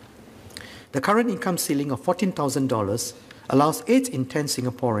 The current income ceiling of $14,000 allows 8 in 10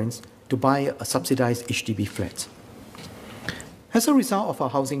 Singaporeans to buy a subsidized HDB flat. As a result of our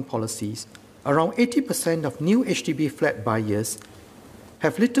housing policies, around 80% of new HDB flat buyers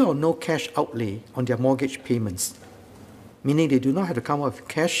have little or no cash outlay on their mortgage payments, meaning they do not have to come up with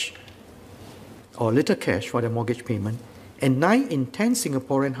cash or little cash for their mortgage payment, and 9 in 10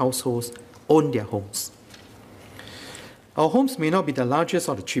 Singaporean households own their homes. Our homes may not be the largest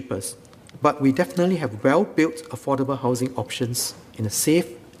or the cheapest, but we definitely have well-built affordable housing options in a safe,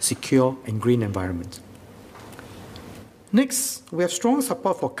 secure and green environment. Next, we have strong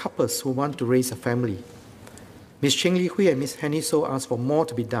support for couples who want to raise a family. Ms. Cheng Li Hui and Ms. Henny So asked for more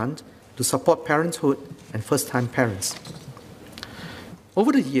to be done to support parenthood and first-time parents.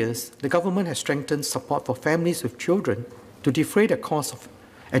 Over the years, the government has strengthened support for families with children to defray the cost of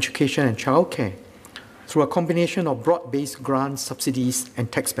education and childcare through a combination of broad-based grants, subsidies, and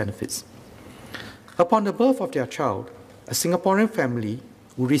tax benefits. Upon the birth of their child, a Singaporean family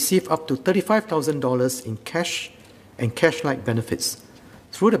will receive up to $35,000 in cash and cash-like benefits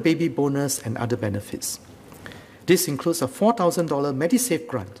through the baby bonus and other benefits. This includes a $4,000 MediSave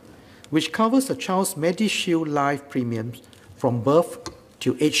grant, which covers a child's MediShield Life premiums from birth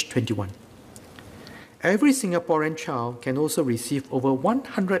to age 21. Every Singaporean child can also receive over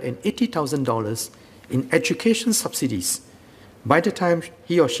 $180,000 in education subsidies by the time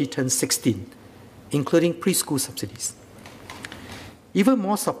he or she turns 16, including preschool subsidies. Even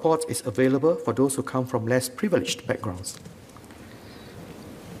more support is available for those who come from less privileged backgrounds.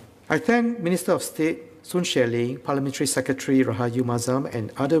 I thank Minister of State Sun Xueling, Parliamentary Secretary Rahayu Mazam,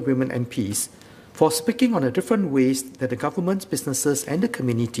 and other women MPs for speaking on the different ways that the government, businesses, and the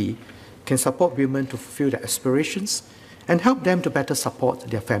community can support women to fulfill their aspirations and help them to better support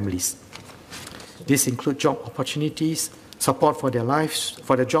their families. These include job opportunities, support for their lives,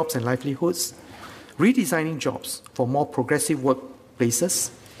 for their jobs and livelihoods, redesigning jobs for more progressive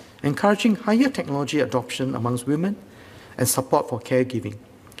workplaces, encouraging higher technology adoption amongst women, and support for caregiving.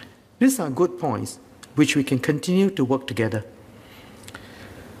 These are good points which we can continue to work together.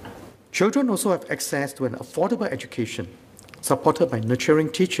 Children also have access to an affordable education, supported by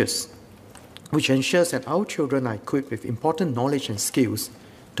nurturing teachers, which ensures that our children are equipped with important knowledge and skills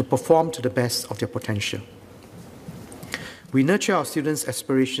to perform to the best of their potential. We nurture our students'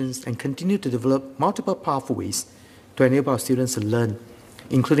 aspirations and continue to develop multiple pathways to enable our students to learn,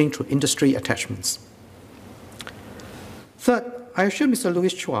 including through industry attachments. Third, I assure Mr.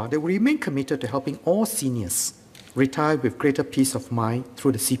 Louis Chua that we remain committed to helping all seniors retire with greater peace of mind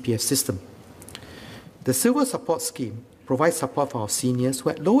through the CPF system. The Silver Support Scheme provides support for our seniors who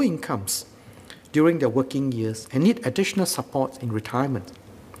had lower incomes during their working years and need additional support in retirement.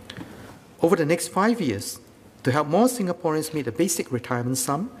 Over the next 5 years, to help more Singaporeans meet the basic retirement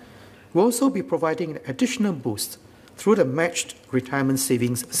sum, we'll also be providing an additional boost through the matched retirement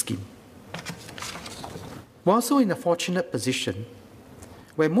savings scheme. We're also in a fortunate position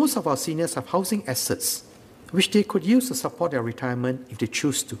where most of our seniors have housing assets which they could use to support their retirement if they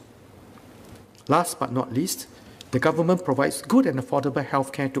choose to. Last but not least, the government provides good and affordable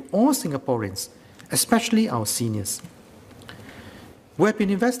healthcare to all Singaporeans, especially our seniors. We have been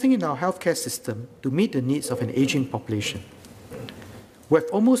investing in our healthcare system to meet the needs of an aging population. We have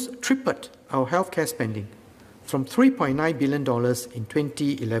almost tripled our healthcare spending from $3.9 billion in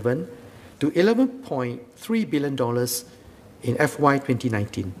 2011 to $11.3 billion in FY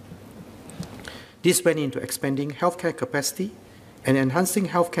 2019. This went into expanding healthcare capacity and enhancing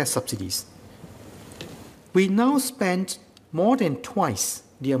healthcare subsidies. We now spend more than twice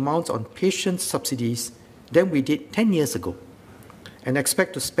the amount on patient subsidies than we did 10 years ago, and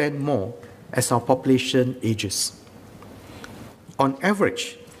expect to spend more as our population ages. On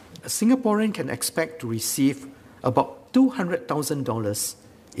average, a Singaporean can expect to receive about $200,000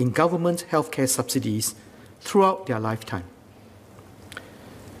 in government healthcare subsidies throughout their lifetime.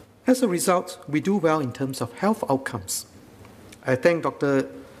 As a result, we do well in terms of health outcomes. I thank Dr.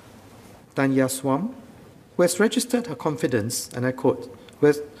 Tanya Swam, who has registered her confidence, and I quote,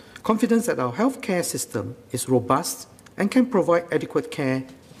 with confidence that our healthcare system is robust and can provide adequate care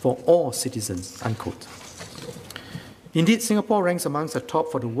for all citizens, unquote. Indeed, Singapore ranks amongst the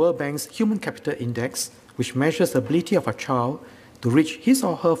top for the World Bank's Human Capital Index, which measures the ability of a child to reach his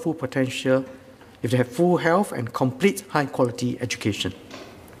or her full potential if they have full health and complete high-quality education.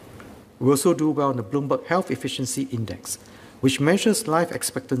 We also do well in the Bloomberg Health Efficiency Index, which measures life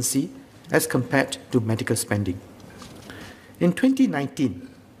expectancy as compared to medical spending. In 2019,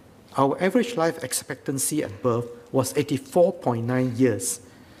 our average life expectancy at birth was 84.9 years,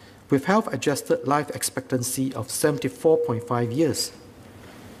 with health-adjusted life expectancy of 74.5 years.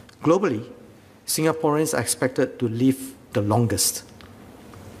 Globally, Singaporeans are expected to live the longest.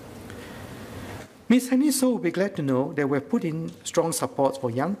 Ms. Henny So will be glad to know that we've put in strong support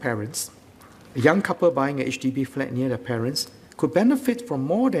for young parents. A young couple buying a HDB flat near their parents could benefit from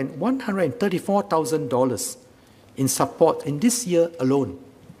more than $134,000 in support in this year alone.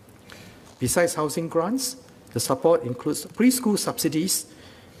 Besides housing grants, the support includes preschool subsidies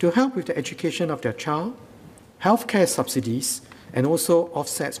to help with the education of their child, healthcare subsidies, and also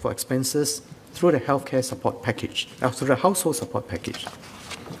offsets for expenses through the healthcare support package, through the household support package.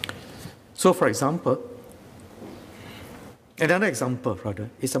 So, for example, another example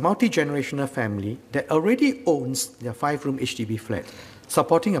is a multi-generational family that already owns their 5-room HDB flat,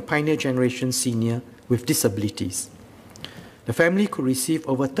 supporting a pioneer generation senior with disabilities. The family could receive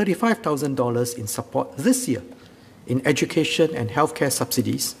over $35,000 in support this year in education and healthcare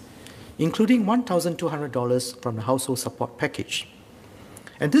subsidies, including $1,200 from the household support package.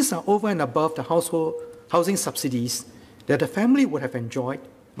 And these are over and above the household housing subsidies that the family would have enjoyed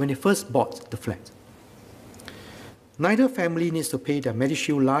when they first bought the flat. Neither family needs to pay their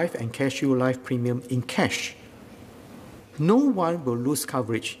MediShield Life and CareShield Life premium in cash. No one will lose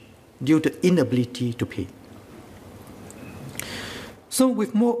coverage due to inability to pay. So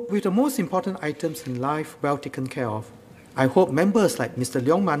with the most important items in life well taken care of, I hope members like Mr.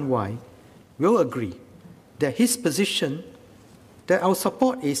 Leong Man Wai will agree that his position that our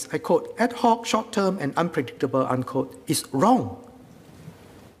support is, I quote, ad hoc, short-term, and unpredictable, unquote, is wrong.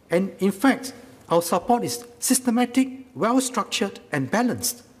 And in fact, our support is systematic, well-structured, and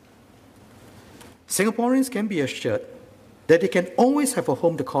balanced. Singaporeans can be assured that they can always have a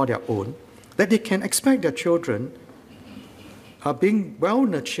home to call their own, that they can expect their children are being well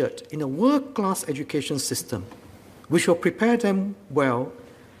nurtured in a world-class education system, which will prepare them well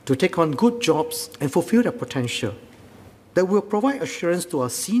to take on good jobs and fulfill their potential, that will provide assurance to our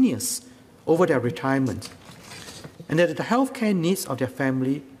seniors over their retirement, and that the healthcare needs of their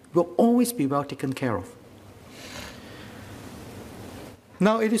family will always be well taken care of.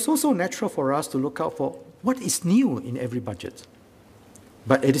 Now, it is also natural for us to look out for what is new in every budget.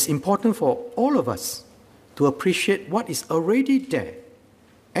 But it is important for all of us to appreciate what is already there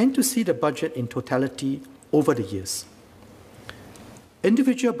and to see the budget in totality over the years.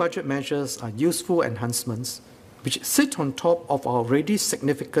 Individual budget measures are useful enhancements which sit on top of our already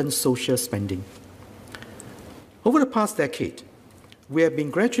significant social spending. Over the past decade, we have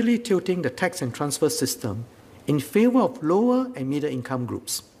been gradually tilting the tax and transfer system in favor of lower and middle income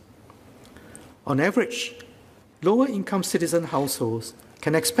groups. On average, lower income citizen households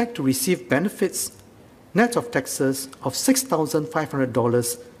can expect to receive benefits net of taxes of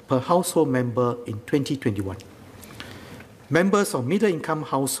 $6,500 per household member in 2021. Members of middle income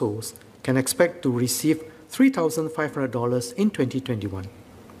households can expect to receive $3,500 in 2021.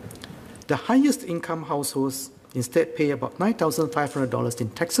 The highest income households instead pay about $9,500 in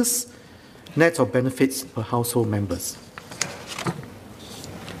taxes, net of benefits per household members.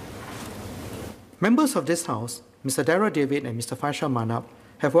 Members of this House, Mr. Darrell David and Mr. Faisal Manap,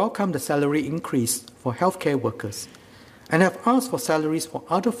 have welcomed the salary increase for healthcare workers and have asked for salaries for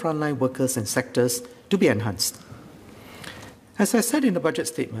other frontline workers and sectors to be enhanced. As I said in the budget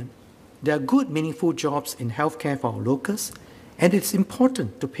statement, there are good, meaningful jobs in healthcare for our locals, and it's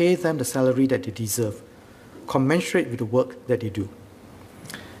important to pay them the salary that they deserve, commensurate with the work that they do.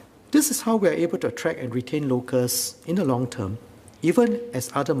 This is how we are able to attract and retain locals in the long term, even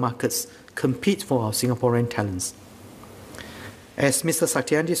as other markets compete for our Singaporean talents. As Mr.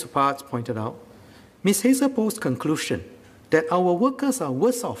 Satyandi Supat pointed out, Ms. Hazelpo's conclusion that our workers are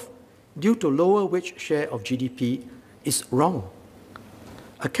worse off due to lower wage share of GDP is wrong.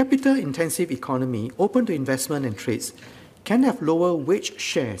 A capital-intensive economy open to investment and trades can have lower wage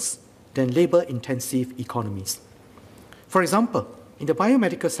shares than labor-intensive economies. For example, in the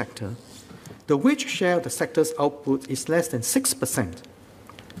biomedical sector, the wage share of the sector's output is less than 6%,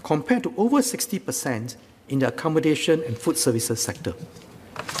 compared to over 60% in the accommodation and food services sector.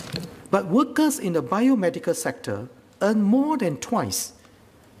 But workers in the biomedical sector earn more than twice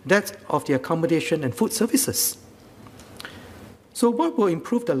that of the accommodation and food services. So what will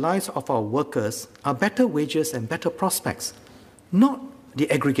improve the lives of our workers are better wages and better prospects, not the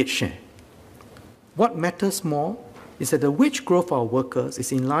aggregate share. What matters more is that the wage growth for our workers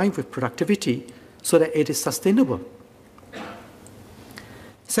is in line with productivity so that it is sustainable.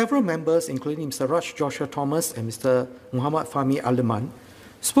 Several members, including Mr. Raj Joshua Thomas and Mr. Muhammad Fahmi Aliman,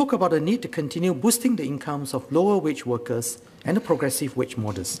 spoke about the need to continue boosting the incomes of lower wage workers and the progressive wage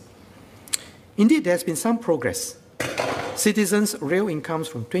models. Indeed, there has been some progress. Citizens' real incomes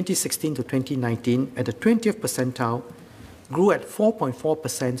from 2016 to 2019 at the 20th percentile grew at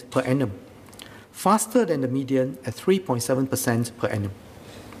 4.4% per annum, faster than the median at 3.7% per annum.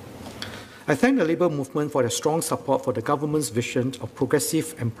 I thank the labour movement for their strong support for the government's vision of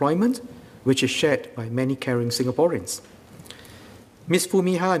progressive employment, which is shared by many caring Singaporeans. Ms. Foo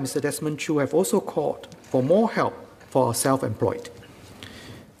Mee Ha and Mr. Desmond Chu have also called for more help for our self-employed.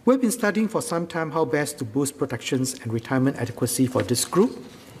 We've been studying for some time how best to boost protections and retirement adequacy for this group.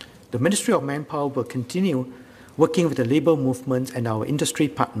 The Ministry of Manpower will continue working with the labour movement and our industry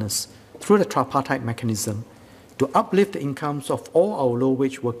partners through the tripartite mechanism to uplift the incomes of all our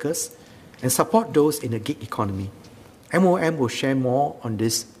low-wage workers and support those in the gig economy. MOM will share more on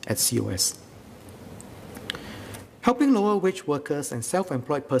this at COS. Helping lower-wage workers and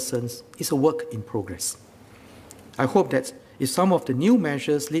self-employed persons is a work in progress. I hope that if some of the new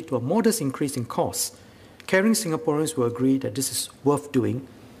measures lead to a modest increase in costs, caring Singaporeans will agree that this is worth doing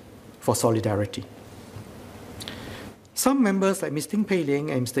for solidarity. Some members like Ms. Ting Pei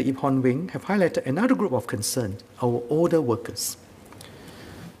Ling and Mr. Ip Hon Wing have highlighted another group of concern, our older workers.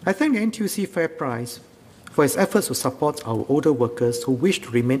 I thank the NTUC FairPrice for its efforts to support our older workers who wish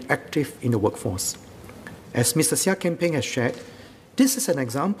to remain active in the workforce. As Mr. Seah Kian Peng has shared, this is an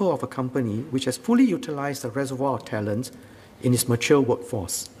example of a company which has fully utilised the reservoir of talent in its mature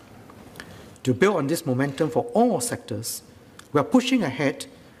workforce. To build on this momentum for all sectors, we are pushing ahead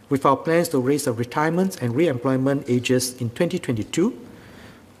with our plans to raise the retirement and re-employment ages in 2022,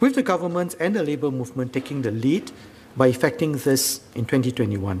 with the government and the labour movement taking the lead by effecting this in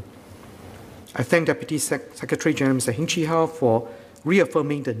 2021. I thank Deputy Secretary General Mr. Heng Chee Hao for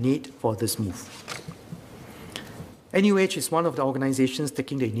reaffirming the need for this move. NUH is one of the organisations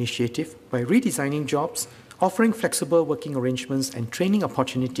taking the initiative by redesigning jobs, offering flexible working arrangements and training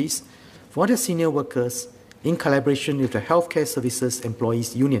opportunities for their senior workers in collaboration with the Healthcare Services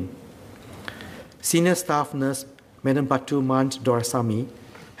Employees Union. Senior staff nurse Madam Batu Mant Dorasamy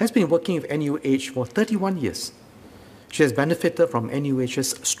has been working with NUH for 31 years. She has benefited from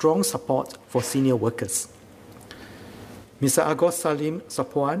NUH's strong support for senior workers. Mr. Agos Salim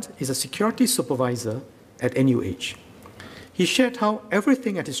Sapuan is a security supervisor at NUH. He shared how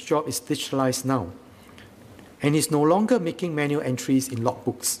everything at his job is digitalized now, and he's no longer making manual entries in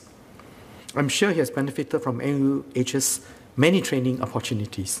logbooks. I'm sure he has benefited from NUH's many training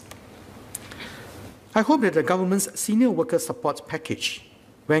opportunities. I hope that the government's senior worker support package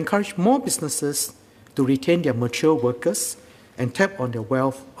will encourage more businesses to retain their mature workers and tap on their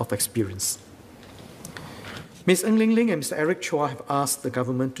wealth of experience. Ms. Ng Ling Ling and Mr. Eric Chua have asked the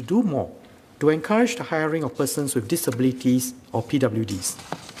government to do more to encourage the hiring of persons with disabilities or PWDs.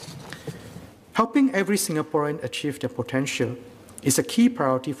 Helping every Singaporean achieve their potential is a key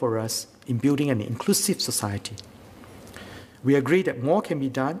priority for us in building an inclusive society. We agree that more can be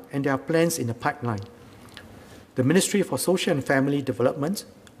done, and there are plans in the pipeline. The Ministry for Social and Family Development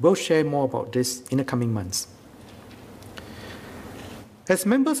will share more about this in the coming months. As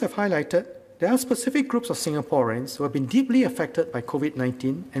members have highlighted, there are specific groups of Singaporeans who have been deeply affected by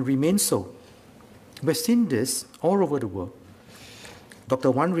COVID-19 and remain so. We've seen this all over the world.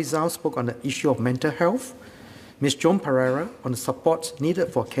 Dr. Wan Rizal spoke on the issue of mental health, Ms. Joan Pereira on the support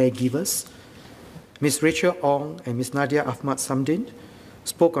needed for caregivers, Ms. Rachel Ong and Ms. Nadia Ahmad Samdin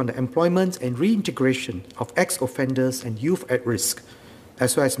spoke on the employment and reintegration of ex-offenders and youth at risk,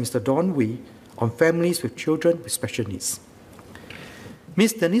 as well as Mr. Don Wee on families with children with special needs.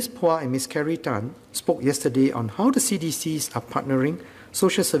 Ms. Denise Phua and Ms. Carrie Tan spoke yesterday on how the CDCs are partnering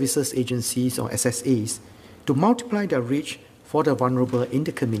social services agencies or SSAs to multiply their reach for the vulnerable in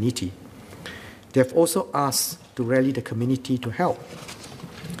the community. They have also asked to rally the community to help.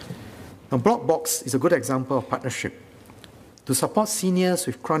 Now, Block Box is a good example of partnership. To support seniors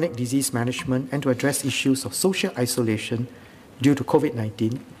with chronic disease management and to address issues of social isolation due to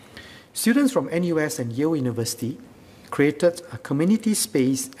COVID-19, students from NUS and Yale University created a community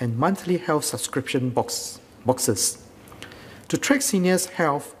space and monthly health subscription boxes to track seniors'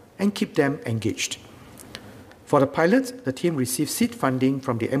 health and keep them engaged. For the pilot, the team received seed funding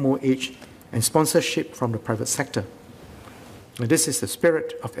from the MOH and sponsorship from the private sector. And this is the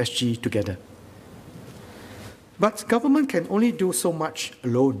spirit of SG Together. But government can only do so much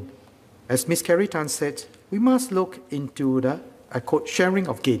alone. As Ms. Carrie Tan said, we must look into the, I quote, sharing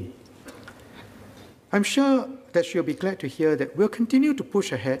of gain. I'm sure that she'll be glad to hear that we'll continue to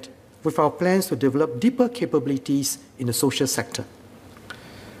push ahead with our plans to develop deeper capabilities in the social sector.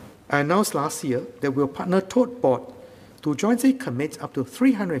 I announced last year that we'll partner Tote Board to jointly commit up to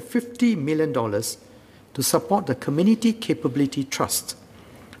 $350 million to support the Community Capability Trust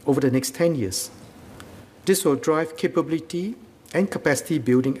over the next 10 years. This will drive capability and capacity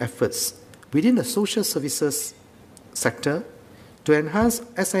building efforts within the social services sector to enhance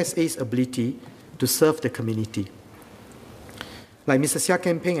SSA's ability to serve the community. Like Mr. Seah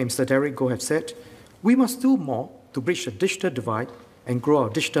Ken Peng and Mr. Derek Goh have said, we must do more to bridge the digital divide and grow our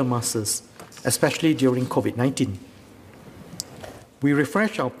digital muscles, especially during COVID-19. We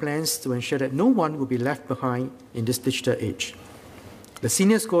refresh our plans to ensure that no one will be left behind in this digital age. The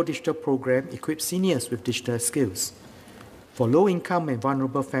Seniors Go Digital program equips seniors with digital skills. For low-income and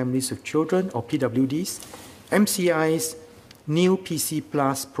vulnerable families with children or PWDs, MCI's new PC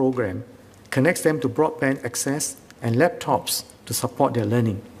Plus program connects them to broadband access and laptops to support their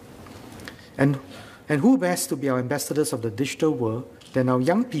learning. And who best to be our ambassadors of the digital world than our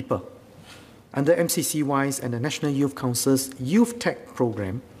young people? Under MCCY's and the National Youth Council's Youth Tech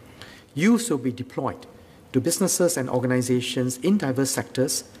program, youth will be deployed to businesses and organizations in diverse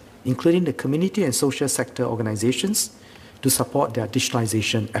sectors, including the community and social sector organizations, to support their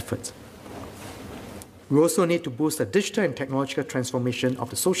digitalization efforts. We also need to boost the digital and technological transformation of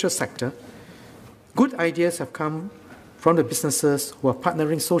the social sector. Good ideas have come from the businesses who are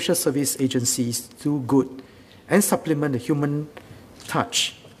partnering social service agencies to do good and supplement the human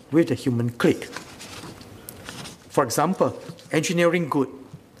touch with the human click. For example, Engineering Good,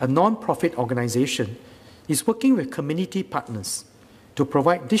 a non-profit organization, is working with community partners to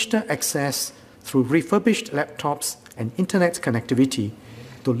provide digital access through refurbished laptops and internet connectivity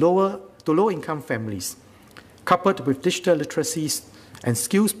to low-income families, coupled with digital literacy and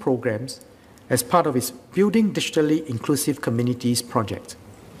skills programs as part of its Building Digitally Inclusive Communities project.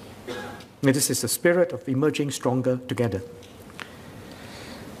 And this is the spirit of emerging stronger together.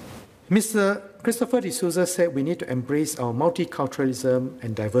 Mr. Christopher D'Souza said we need to embrace our multiculturalism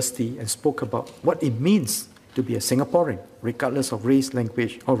and diversity and spoke about what it means to be a Singaporean, regardless of race,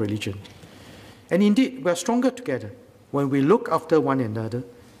 language, or religion. And indeed, we are stronger together when we look after one another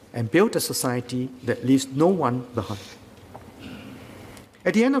and build a society that leaves no one behind.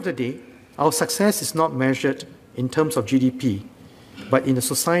 At the end of the day, our success is not measured in terms of GDP, but in the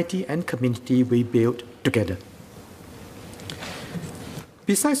society and community we build together.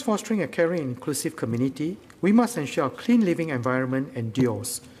 Besides fostering a caring and inclusive community, we must ensure a clean living environment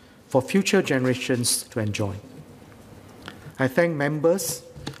endures for future generations to enjoy. I thank members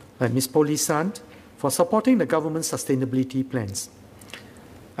like Ms. Polly Sant for supporting the government's sustainability plans.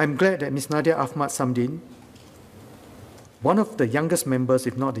 I'm glad that Ms. Nadia Ahmad Samdin, one of the youngest members,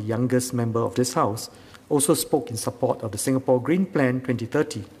 if not the youngest member of this House, also spoke in support of the Singapore Green Plan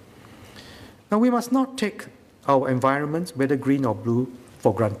 2030. Now, we must not take our environment, whether green or blue,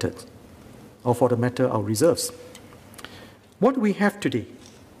 for granted, or for the matter, our reserves. What we have today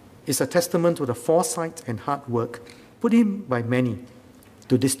is a testament to the foresight and hard work put in by many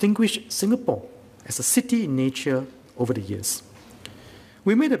to distinguish Singapore as a city in nature over the years.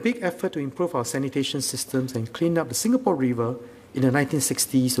 We made a big effort to improve our sanitation systems and clean up the Singapore River in the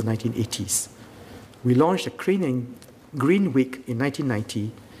 1960s to 1980s. We launched a Green Week in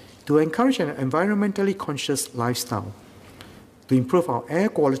 1990 to encourage an environmentally conscious lifestyle. To improve our air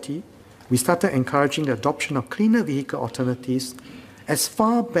quality, we started encouraging the adoption of cleaner vehicle alternatives as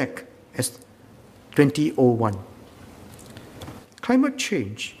far back as 2001. Climate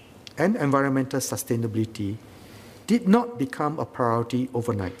change and environmental sustainability did not become a priority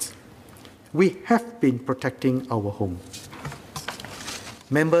overnight. We have been protecting our home.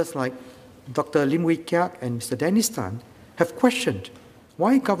 Members like Dr. Heng Swee Keat and Mr. Dennis Tan have questioned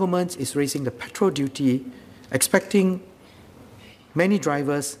why government is raising the petrol duty, expecting many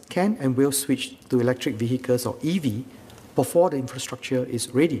drivers can and will switch to electric vehicles or EV before the infrastructure is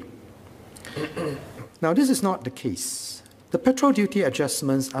ready. Now, this is not the case. The petrol duty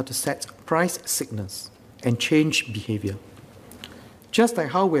adjustments are to set price signals and change behavior. Just like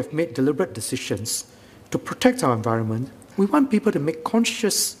how we have made deliberate decisions to protect our environment, we want people to make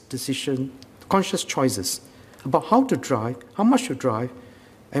conscious choices about how to drive, how much to drive,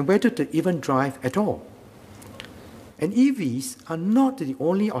 and whether to even drive at all. And EVs are not the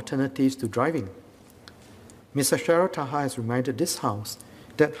only alternatives to driving. Mr. Cheryl Taha has reminded this House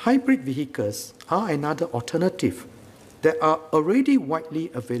that hybrid vehicles are another alternative that are already widely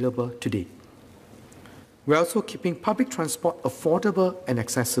available today. We're also keeping public transport affordable and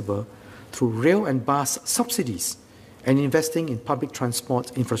accessible through rail and bus subsidies and investing in public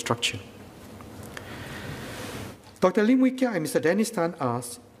transport infrastructure. Dr. Heng Swee Keat and Mr. Dennis Tan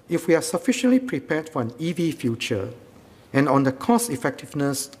asked if we are sufficiently prepared for an EV future and on the cost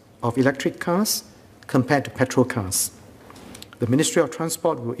effectiveness of electric cars compared to petrol cars. The Ministry of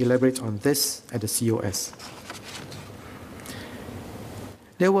Transport will elaborate on this at the COS.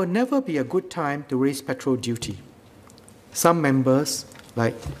 There will never be a good time to raise petrol duty. Some members,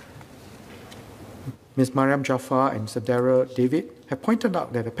 like Ms. Mariam Jaafar and Mr. Darrell David, have pointed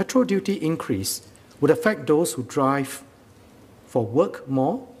out that a petrol duty increase would affect those who drive for work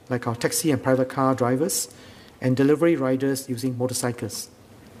more, like our taxi and private car drivers, and delivery riders using motorcycles.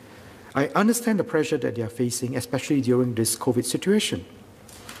 I understand the pressure that they are facing, especially during this COVID situation.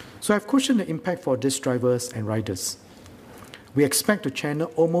 So I've questioned the impact for these drivers and riders. We expect to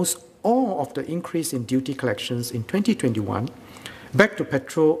channel almost all of the increase in duty collections in 2021 back to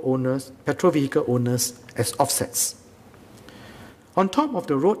petrol vehicle owners as offsets. On top of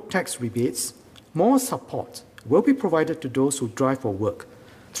the road tax rebates, more support will be provided to those who drive for work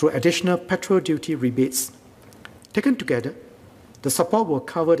through additional petrol duty rebates. Taken together, the support will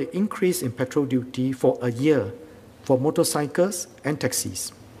cover the increase in petrol duty for a year for motorcycles and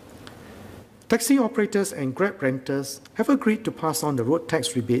taxis. Taxi operators and Grab renters have agreed to pass on the road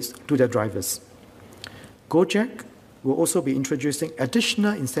tax rebates to their drivers. Gojek will also be introducing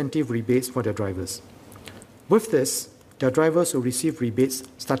additional incentive rebates for their drivers. With this, their drivers will receive rebates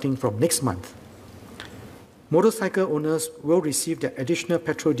starting from next month. Motorcycle owners will receive their additional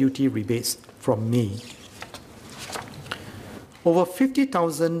petrol duty rebates from May. Over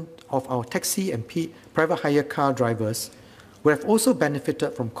 50,000 of our taxi and private hire car drivers will have also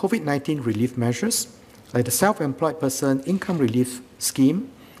benefited from COVID-19 relief measures, like the Self-Employed Person Income Relief Scheme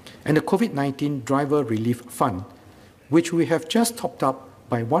and the COVID-19 Driver Relief Fund, which we have just topped up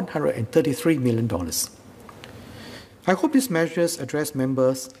by $133 million. I hope these measures address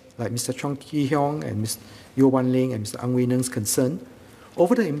members like Mr. Chong Ki-Hiong and Ms. Yeo Wan Ling and Mr. Ang Wei Neng's concern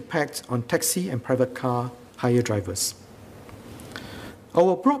over the impact on taxi and private car hire drivers.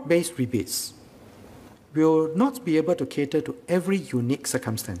 Our broad-based rebates will not be able to cater to every unique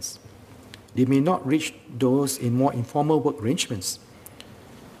circumstance. They may not reach those in more informal work arrangements.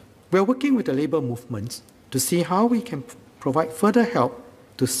 We are working with the labour movement to see how we can provide further help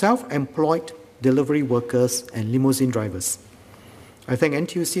to self-employed delivery workers and limousine drivers. I thank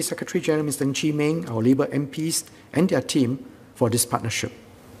NTUC Secretary General Mr. Ng Chee Meng, our Labour MPs and their team for this partnership.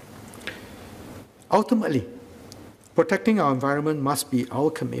 Ultimately, protecting our environment must be our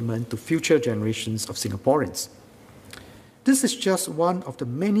commitment to future generations of Singaporeans. This is just one of the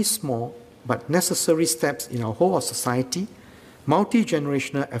many small but necessary steps in our whole of society,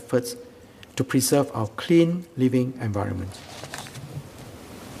 multi-generational efforts to preserve our clean living environment.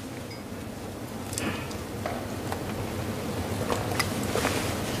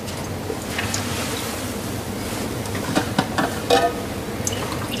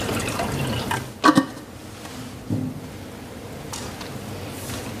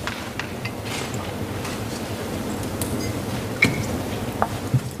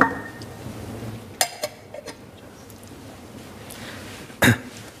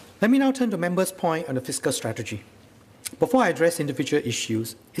 Let me now turn to members' point on the fiscal strategy. Before I address individual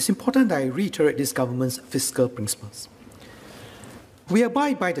issues, it's important that I reiterate this government's fiscal principles. We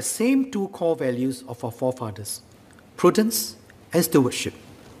abide by the same two core values of our forefathers, prudence and stewardship.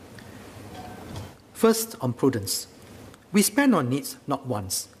 First, on prudence. We spend on needs, not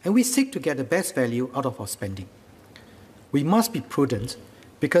wants, and we seek to get the best value out of our spending. We must be prudent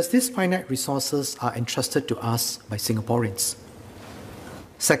because these finite resources are entrusted to us by Singaporeans.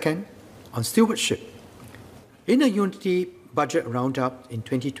 Second, on stewardship. In a Unity Budget Roundup in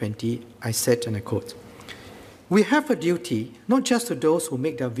 2020, I said, and I quote, "We have a duty not just to those who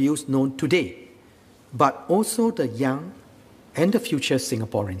make their views known today, but also the young and the future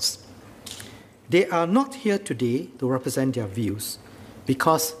Singaporeans. They are not here today to represent their views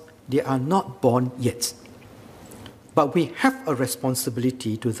because they are not born yet. But we have a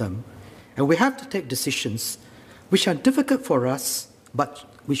responsibility to them, and we have to take decisions which are difficult for us, but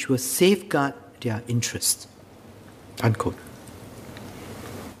which will safeguard their interests." Unquote.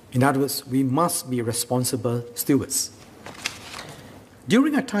 In other words, we must be responsible stewards.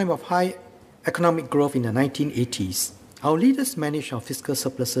 During a time of high economic growth in the 1980s, our leaders managed our fiscal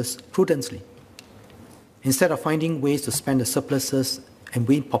surpluses prudently. Instead of finding ways to spend the surpluses and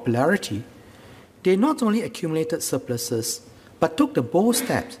win popularity, they not only accumulated surpluses, but took the bold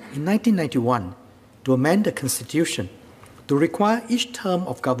steps in 1991 to amend the Constitution to require each term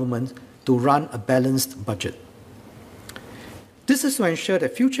of government to run a balanced budget. This is to ensure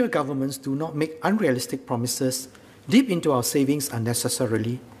that future governments do not make unrealistic promises, dip into our savings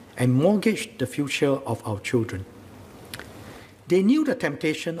unnecessarily, and mortgage the future of our children. They knew the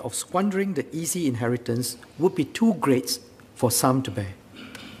temptation of squandering the easy inheritance would be too great for some to bear.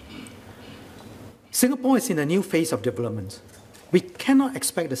 Singapore is in a new phase of development. We cannot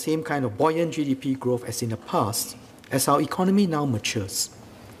expect the same kind of buoyant GDP growth as in the past, as our economy now matures.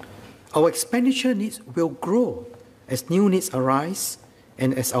 Our expenditure needs will grow as new needs arise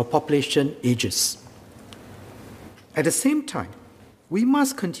and as our population ages. At the same time, we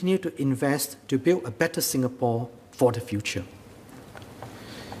must continue to invest to build a better Singapore for the future.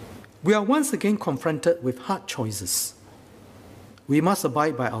 We are once again confronted with hard choices. We must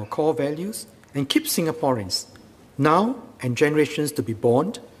abide by our core values and keep Singaporeans, now and generations to be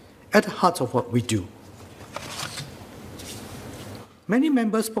born, at the heart of what we do. Many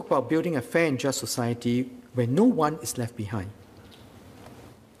members spoke about building a fair and just society where no one is left behind.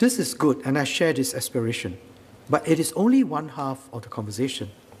 This is good, and I share this aspiration, but it is only one half of the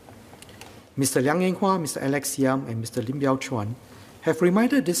conversation. Mr. Liang Eng Hua, Mr. Alex Yam, and Mr. Lim Biao Chuan have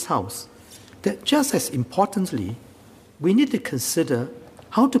reminded this House that just as importantly, we need to consider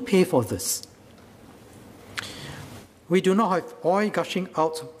how to pay for this. We do not have oil gushing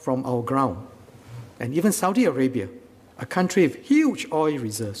out from our ground, and even Saudi Arabia, a country with huge oil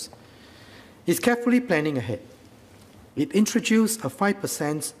reserves, is carefully planning ahead. It introduced a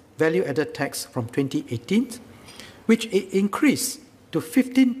 5% value-added tax from 2018, which it increased to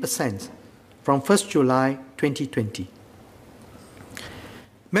 15% from 1st July 2020.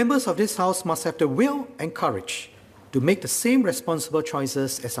 Members of this House must have the will and courage to make the same responsible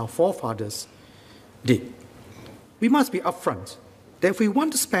choices as our forefathers did. We must be upfront that if we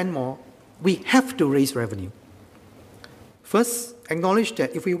want to spend more, we have to raise revenue. First, acknowledge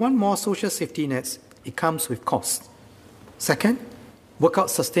that if we want more social safety nets, it comes with cost. Second, work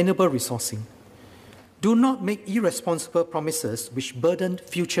out sustainable resourcing. Do not make irresponsible promises which burden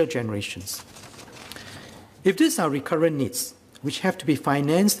future generations. If these are recurrent needs, which have to be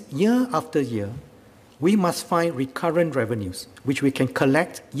financed year after year, we must find recurrent revenues, which we can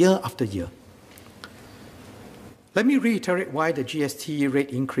collect year after year. Let me reiterate why the GST rate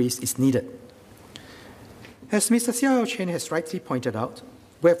increase is needed. As Mr. Xiao Chen has rightly pointed out,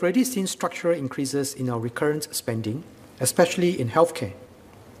 we have already seen structural increases in our recurrent spending, especially in healthcare.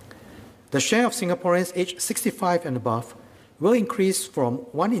 The share of Singaporeans aged 65 and above will increase from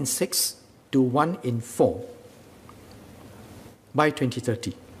 1 in 6 to 1 in 4 by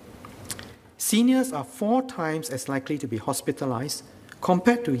 2030. Seniors are 4 times as likely to be hospitalized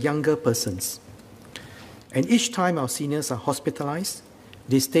compared to younger persons. And each time our seniors are hospitalized,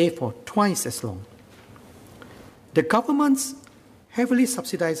 they stay for twice as long. The government heavily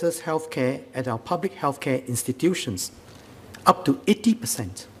subsidizes healthcare at our public healthcare institutions, up to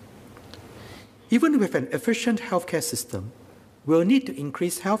 80%. Even with an efficient healthcare system, we'll need to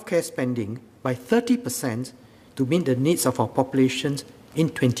increase healthcare spending by 30% to meet the needs of our population in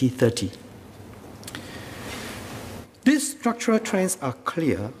 2030. These structural trends are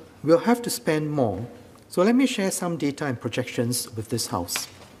clear. We'll have to spend more. So let me share some data and projections with this House.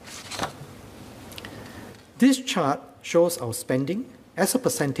 This chart shows our spending as a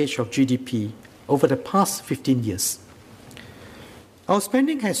percentage of GDP over the past 15 years. Our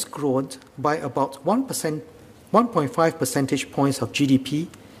spending has grown by about 1.5 percentage points of GDP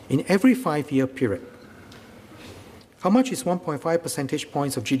in every 5-year period. How much is 1.5 percentage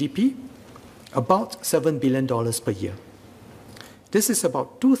points of GDP? About $7 billion per year. This is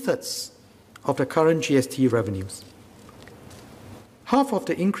about 2/3 of the current GST revenues. Half of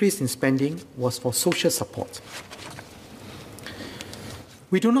the increase in spending was for social support.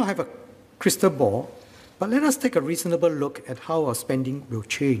 We do not have a crystal ball, but let us take a reasonable look at how our spending will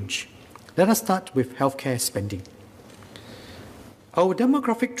change. Let us start with healthcare spending. Our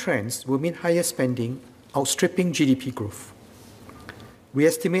demographic trends will mean higher spending outstripping GDP growth. We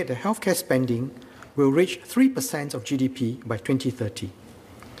estimate that healthcare spending will reach 3% of GDP by 2030.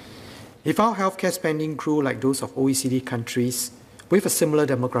 If our healthcare spending grew like those of OECD countries with a similar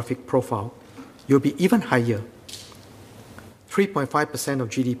demographic profile, it will be even higher, 3.5% of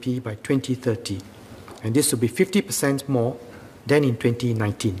GDP by 2030, and this will be 50% more than in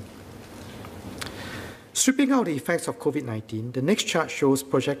 2019. Stripping out the effects of COVID-19, the next chart shows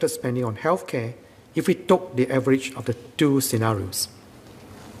projected spending on healthcare if we took the average of the 2 scenarios.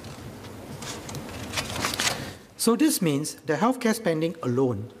 So this means that healthcare spending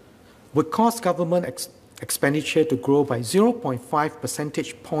alone would cause government expenditure to grow by 0.5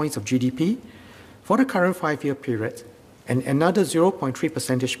 percentage points of GDP for the current 5-year period and another 0.3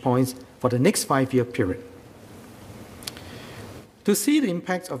 percentage points for the next 5-year period. To see the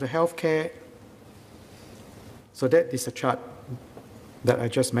impact of the healthcare, so that is a chart that I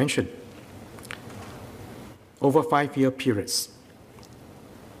just mentioned, over 5-year periods.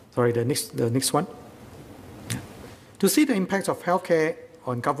 Sorry, the next one. To see the impact of healthcare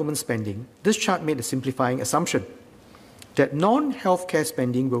on government spending, this chart made a simplifying assumption that non-healthcare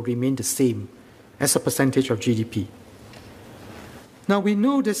spending will remain the same as a percentage of GDP. Now, we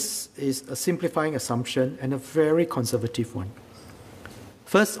know this is a simplifying assumption and a very conservative one.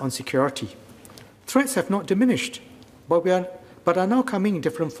 First, on security. Threats have not diminished, but but are now coming in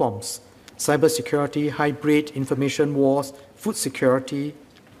different forms: cybersecurity, hybrid, information wars, food security.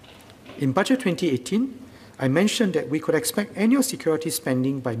 In Budget 2018, I mentioned that we could expect annual security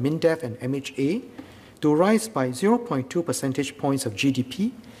spending by MINDEF and MHA to rise by 0.2 percentage points of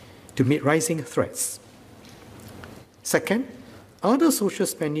GDP to meet rising threats. Second, other social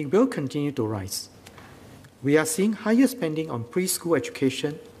spending will continue to rise. We are seeing higher spending on preschool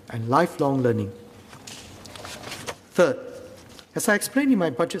education and lifelong learning. Third, as I explained in my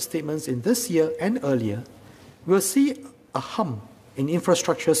budget statements in this year and earlier, we'll see a hum in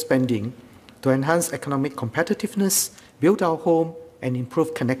infrastructure spending to enhance economic competitiveness, build our home, and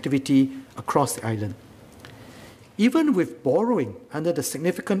improve connectivity across the island. Even with borrowing under the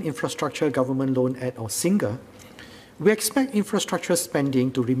Significant Infrastructure Government Loan Act or SINGA, we expect infrastructure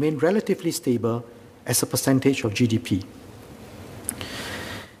spending to remain relatively stable as a percentage of GDP.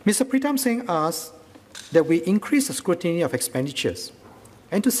 Mr. Pritam Singh asked that we increase the scrutiny of expenditures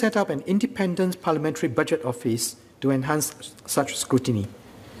and to set up an independent parliamentary budget office to enhance such scrutiny.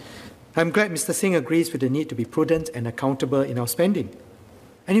 I'm glad Mr. Singh agrees with the need to be prudent and accountable in our spending.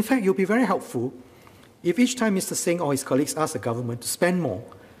 And in fact, it will be very helpful if each time Mr. Singh or his colleagues ask the government to spend more,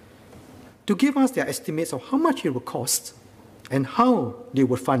 to give us their estimates of how much it will cost and how they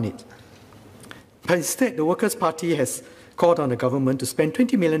will fund it. But instead, the Workers' Party has called on the government to spend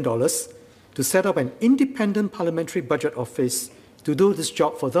 $20 million to set up an independent parliamentary budget office to do this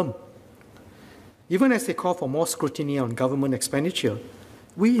job for them. Even as they call for more scrutiny on government expenditure,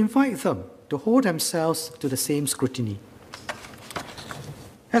 we invite them to hold themselves to the same scrutiny.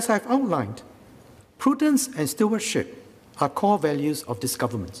 As I've outlined, prudence and stewardship are core values of this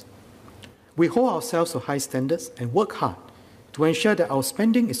government. We hold ourselves to high standards and work hard to ensure that our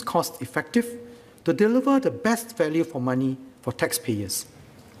spending is cost-effective to deliver the best value for money for taxpayers.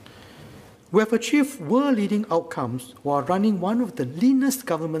 We have achieved world-leading outcomes while running one of the leanest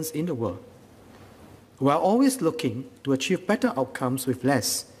governments in the world. We are always looking to achieve better outcomes with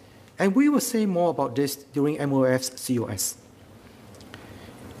less, and we will say more about this during MOF's COS.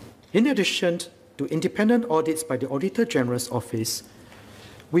 In addition to independent audits by the Auditor General's Office,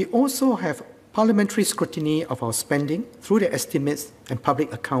 we also have parliamentary scrutiny of our spending through the Estimates and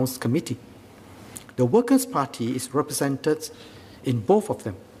Public Accounts Committee. The Workers' Party is represented in both of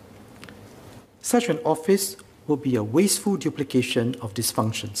them. Such an office will be a wasteful duplication of these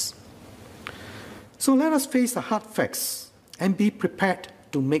functions. So let us face the hard facts and be prepared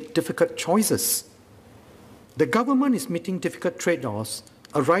to make difficult choices. The government is meeting difficult trade-offs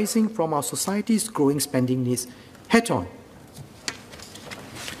arising from our society's growing spending needs head-on.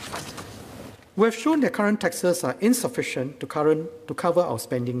 We have shown that current taxes are insufficient to cover our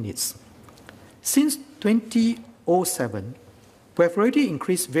spending needs. Since 2007, we have already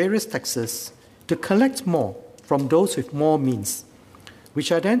increased various taxes to collect more from those with more means,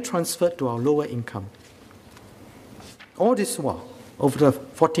 which are then transferred to our lower income. All this while, over the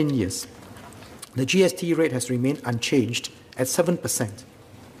 14 years, the GST rate has remained unchanged at 7%.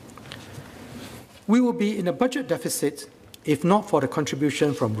 We will be in a budget deficit if not for the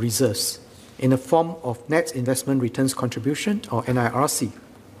contribution from reserves in the form of net investment returns contribution, or NIRC.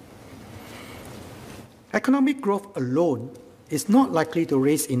 Economic growth alone is not likely to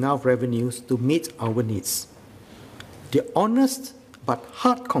raise enough revenues to meet our needs. The honest but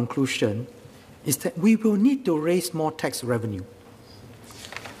hard conclusion is that we will need to raise more tax revenue.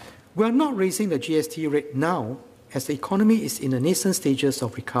 We are not raising the GST rate now as the economy is in the nascent stages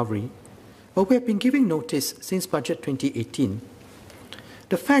of recovery, but we have been giving notice since Budget 2018.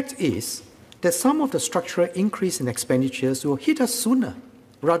 The fact is that some of the structural increase in expenditures will hit us sooner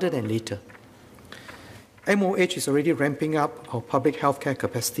rather than later. MOH is already ramping up our public healthcare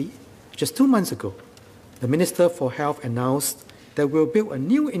capacity. Just 2 months ago, the Minister for Health announced that we'll build a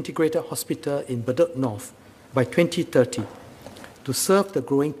new integrated hospital in Bedok North by 2030 to serve the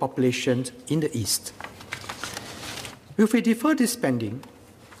growing population in the East. If we defer this spending,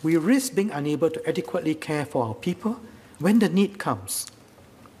 we risk being unable to adequately care for our people when the need comes.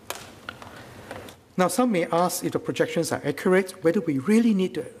 Now, some may ask if the projections are accurate, whether we really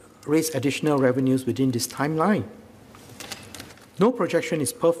need to raise additional revenues within this timeline. No projection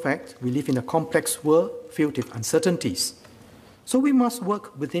is perfect. We live in a complex world filled with uncertainties. So we must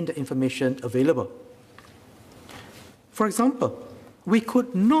work within the information available. For example, we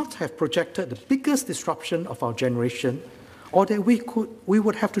could not have projected the biggest disruption of our generation, or that we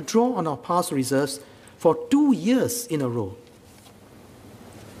would have to draw on our past reserves for 2 years in a row.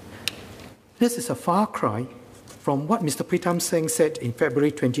 This is a far cry from what Mr. Pritam Singh said in February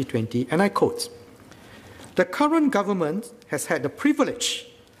 2020, and I quote, "The current government has had the privilege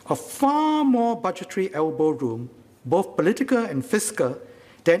of far more budgetary elbow room both political and fiscal,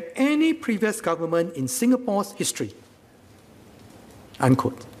 than any previous government in Singapore's history.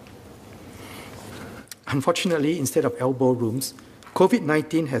 Unquote. Unfortunately, instead of elbow rooms,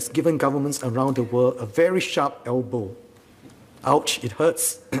 COVID-19 has given governments around the world a very sharp elbow. Ouch, it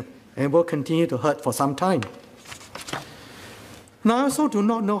hurts, and will continue to hurt for some time. Now, I also do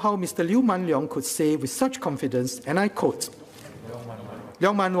not know how Mr. Liew Man Leong could say with such confidence, and I quote,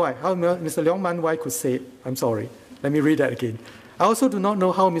 Leong Man Wai, how Mr. Leong Man Wai could say, I'm sorry, let me read that again. I also do not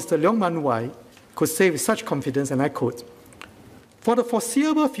know how Mr. Leong Man Wai could say with such confidence, and I quote, for the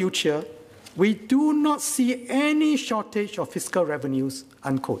foreseeable future, we do not see any shortage of fiscal revenues,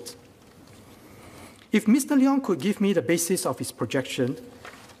 unquote. If Mr. Leong could give me the basis of his projection,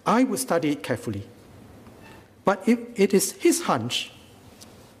 I would study it carefully. But if it is his hunch,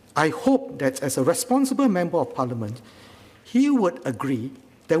 I hope that as a responsible member of Parliament, he would agree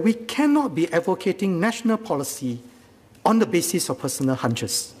that we cannot be advocating national policy on the basis of personal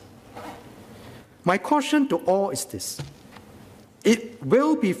hunches. My caution to all is this. It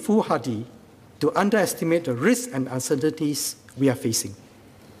will be foolhardy to underestimate the risks and uncertainties we are facing.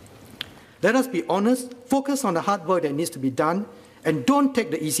 Let us be honest, focus on the hard work that needs to be done, and don't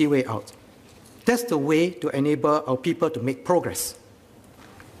take the easy way out. That's the way to enable our people to make progress.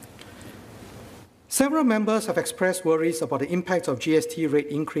 Several members have expressed worries about the impact of GST rate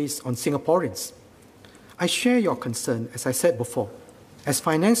increase on Singaporeans. I share your concern, as I said before. As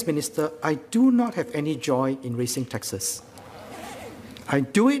Finance Minister, I do not have any joy in raising taxes. I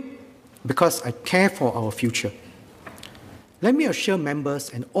do it because I care for our future. Let me assure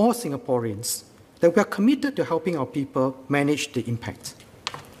members and all Singaporeans that we are committed to helping our people manage the impact.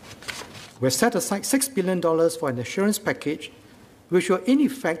 We have set aside $6 billion for an assurance package, which will in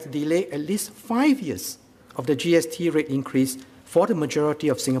effect delay at least 5 years of the GST rate increase for the majority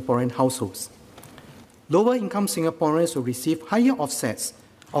of Singaporean households. Lower-income Singaporeans will receive higher offsets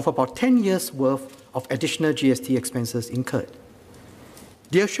of about 10 years' worth of additional GST expenses incurred.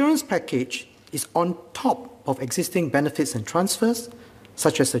 The assurance package is on top of existing benefits and transfers,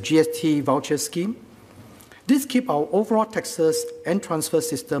 such as the GST voucher scheme. This keeps our overall taxes and transfer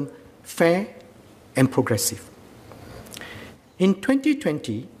system fair and progressive. In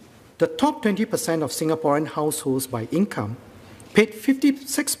 2020, the top 20% of Singaporean households by income paid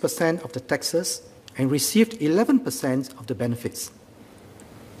 56% of the taxes and received 11% of the benefits,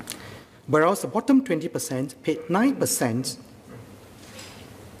 whereas the bottom 20% paid 9%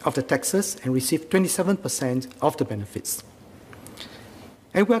 of the taxes and received 27% of the benefits.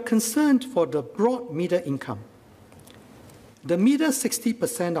 And we are concerned for the broad middle income. The middle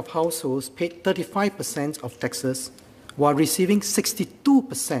 60% of households paid 35% of taxes while receiving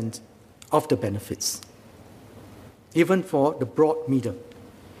 62% of the benefits, even for the broad middle.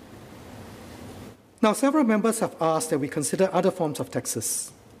 Now, several members have asked that we consider other forms of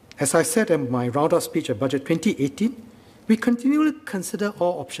taxes. As I said in my roundup speech at Budget 2018, we continually consider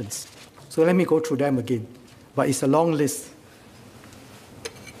all options. So let me go through them again, but it's a long list.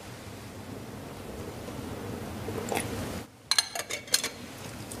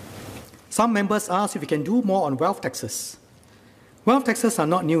 Some members ask if we can do more on wealth taxes. Wealth taxes are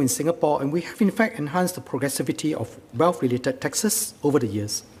not new in Singapore, and we have in fact enhanced the progressivity of wealth-related taxes over the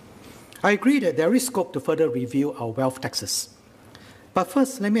years. I agree that there is scope to further review our wealth taxes. But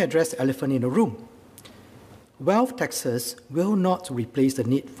first, let me address the elephant in the room. Wealth taxes will not replace the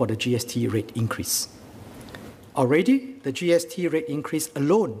need for the GST rate increase. Already, the GST rate increase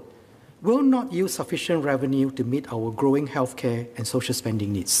alone will not yield sufficient revenue to meet our growing healthcare and social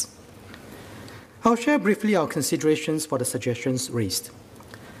spending needs. I'll share briefly our considerations for the suggestions raised.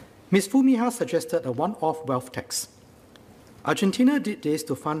 Ms. Foo Mee Har suggested a one-off wealth tax. Argentina did this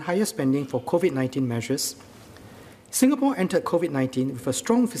to fund higher spending for COVID-19 measures. Singapore entered COVID-19 with a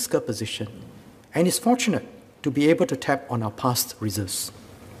strong fiscal position and is fortunate to be able to tap on our past reserves.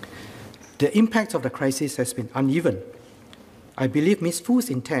 The impact of the crisis has been uneven. I believe Ms. Foo's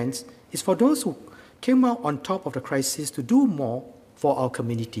intent is for those who came out on top of the crisis to do more for our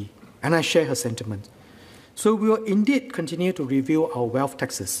community, and I share her sentiment. So we will indeed continue to review our wealth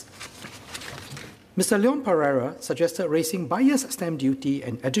taxes. Mr. Leon Pereira suggested raising buyer's stamp duty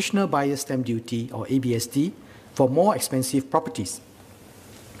and additional buyer's stamp duty, or ABSD, for more expensive properties.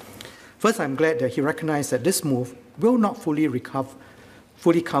 First, I'm glad that he recognized that this move will not fully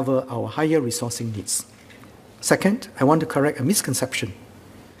cover our higher resourcing needs. Second, I want to correct a misconception.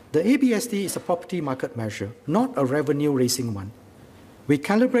 The ABSD is a property market measure, not a revenue-raising one. We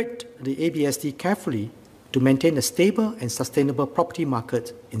calibrate the ABSD carefully to maintain a stable and sustainable property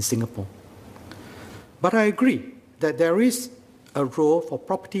market in Singapore. But I agree that there is a role for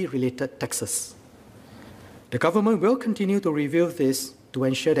property-related taxes. The government will continue to review this to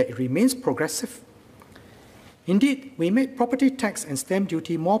ensure that it remains progressive. Indeed, we made property tax and stamp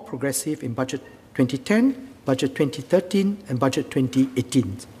duty more progressive in Budget 2010, Budget 2013, and Budget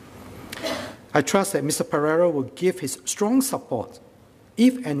 2018. I trust that Mr. Pereira will give his strong support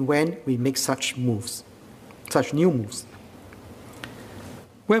if and when we make such new moves.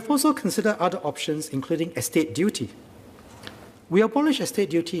 We have also considered other options, including estate duty. We abolished estate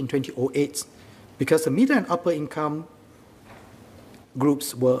duty in 2008 because the middle and upper income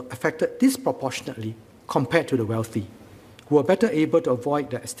groups were affected disproportionately compared to the wealthy, who are better able to avoid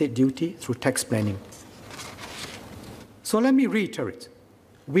the estate duty through tax planning. So let me reiterate.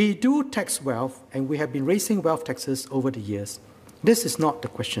 We do tax wealth, and we have been raising wealth taxes over the years. This is not the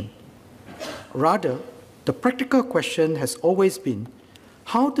question. Rather, the practical question has always been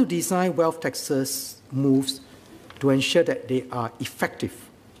how to design wealth taxes moves to ensure that they are effective.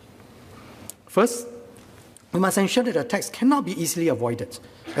 First, we must ensure that the tax cannot be easily avoided,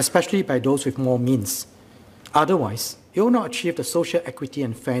 especially by those with more means. Otherwise, it will not achieve the social equity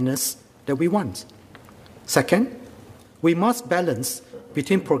and fairness that we want. Second, we must balance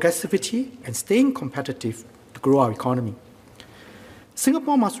between progressivity and staying competitive to grow our economy.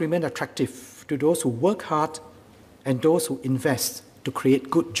 Singapore must remain attractive to those who work hard and those who invest to create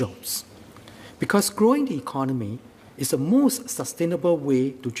good jobs, because growing the economy is the most sustainable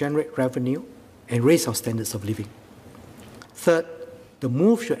way to generate revenue and raise our standards of living. Third, the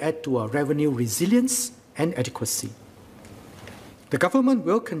move should add to our revenue resilience and adequacy. The government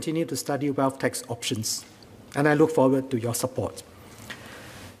will continue to study wealth tax options, and I look forward to your support.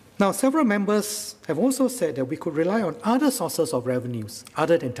 Now, several members have also said that we could rely on other sources of revenues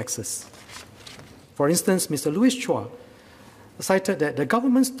other than taxes. For instance, Mr. Louis Chua cited that the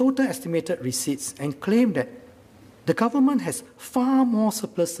government's total estimated receipts and claimed that the government has far more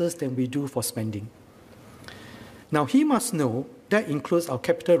surpluses than we do for spending. Now, he must know that includes our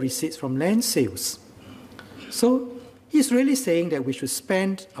capital receipts from land sales. So, he's really saying that we should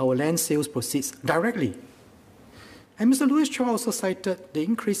spend our land sales proceeds directly. And Mr. Louis Chua also cited the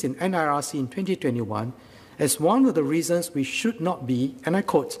increase in NIRC in 2021 as one of the reasons we should not be, and I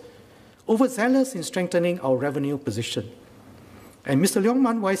quote, overzealous in strengthening our revenue position. And Mr. Leong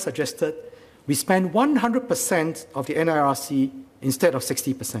Man Wai suggested we spend 100% of the NIRC instead of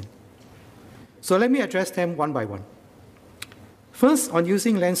 60%. So let me address them one by one. First, on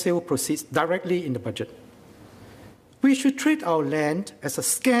using land sale proceeds directly in the budget. We should treat our land as a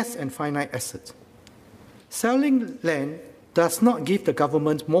scarce and finite asset. Selling land does not give the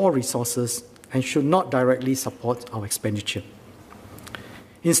government more resources and should not directly support our expenditure.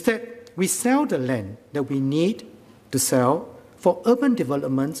 Instead, we sell the land that we need to sell for urban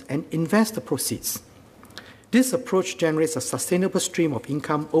development and invest the proceeds. This approach generates a sustainable stream of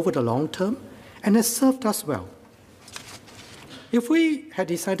income over the long term and has served us well. If we had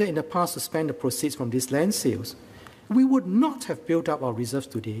decided in the past to spend the proceeds from these land sales, we would not have built up our reserves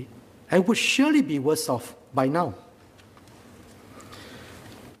today and would surely be worse off by now.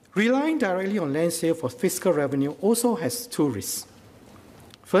 Relying directly on land sale for fiscal revenue also has two risks.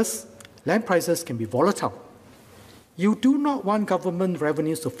 First, land prices can be volatile. You do not want government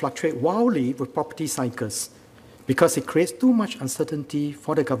revenues to fluctuate wildly with property cycles because it creates too much uncertainty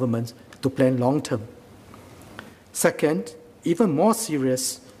for the government to plan long term. Second, even more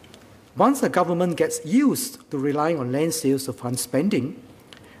serious, once the government gets used to relying on land sales to fund spending,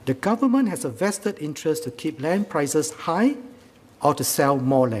 the government has a vested interest to keep land prices high or to sell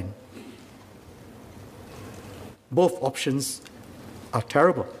more land. Both options are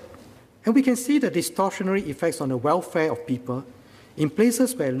terrible. And we can see the distortionary effects on the welfare of people in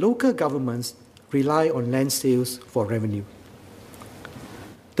places where local governments rely on land sales for revenue.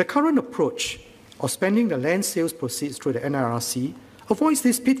 The current approach of spending the land sales proceeds through the NIRC avoids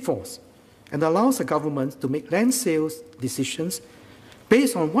these pitfalls and allows the government to make land sales decisions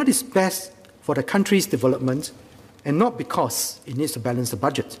based on what is best for the country's development and not because it needs to balance the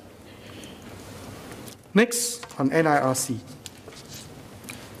budget. Next, on NIRC.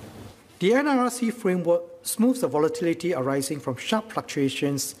 The NIRC framework smooths the volatility arising from sharp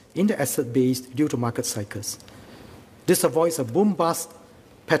fluctuations in the asset base due to market cycles. This avoids a boom-bust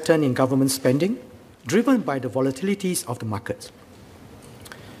pattern in government spending driven by the volatilities of the market.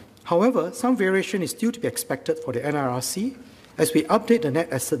 However, some variation is still to be expected for the NIRC as we update the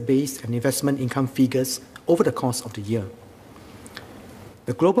net asset base and investment income figures over the course of the year.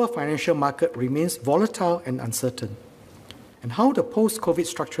 The global financial market remains volatile and uncertain, and how the post-COVID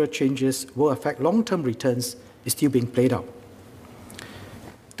structural changes will affect long-term returns is still being played out.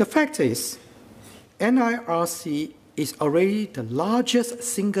 The fact is, NIRC is already the largest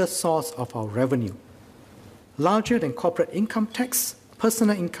single source of our revenue, larger than corporate income tax,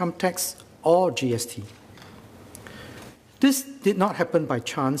 personal income tax, or GST. This did not happen by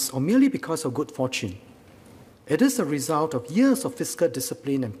chance or merely because of good fortune. It is a result of years of fiscal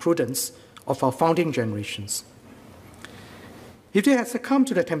discipline and prudence of our founding generations. If they had succumbed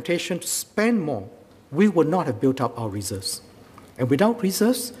to the temptation to spend more, we would not have built up our reserves. And without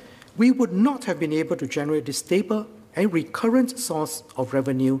reserves, we would not have been able to generate this stable and recurrent source of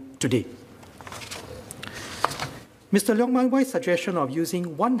revenue today. Mr. Leong Man Wai's suggestion of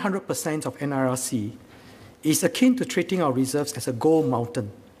using 100% of NIRC is akin to treating our reserves as a gold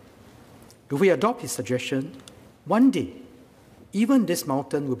mountain. If we adopt his suggestion, one day, even this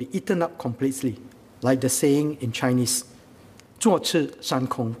mountain will be eaten up completely, like the saying in Chinese, 坐吃山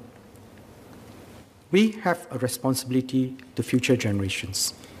空. We have a responsibility to future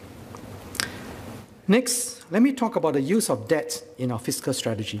generations. Next, let me talk about the use of debt in our fiscal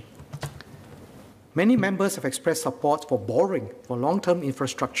strategy. Many members have expressed support for borrowing for long-term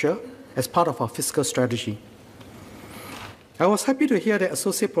infrastructure as part of our fiscal strategy. I was happy to hear that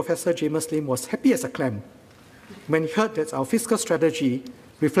Associate Professor James Lim was happy as a clam when he heard that our fiscal strategy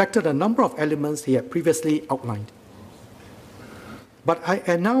reflected a number of elements he had previously outlined. But I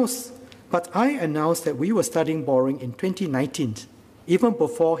announced that we were studying borrowing in 2019, even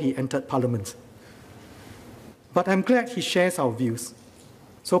before he entered Parliament. But I'm glad he shares our views.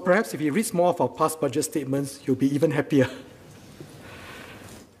 So perhaps if he reads more of our past budget statements, he'll be even happier.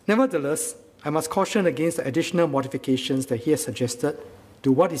 Nevertheless, I must caution against the additional modifications that he has suggested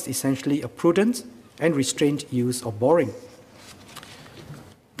to what is essentially a prudent and restrained use of borrowing.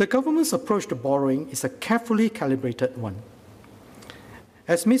 The government's approach to borrowing is a carefully calibrated one.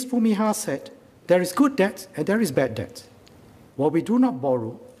 As Ms. Fumiha said, there is good debt and there is bad debt. While we do not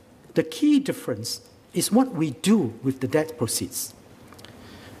borrow, the key difference is what we do with the debt proceeds.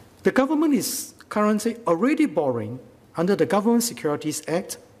 The government is currently already borrowing under the Government Securities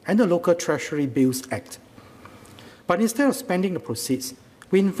Act and the Local Treasury Bills Act. But instead of spending the proceeds,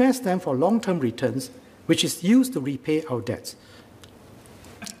 we invest them for long-term returns, which is used to repay our debts.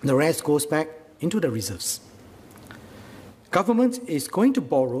 The rest goes back into the reserves. Government is going to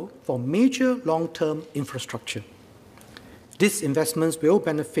borrow for major long-term infrastructure. These investments will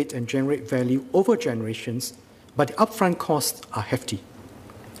benefit and generate value over generations, but the upfront costs are hefty.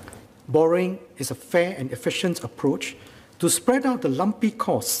 Borrowing is a fair and efficient approach to spread out the lumpy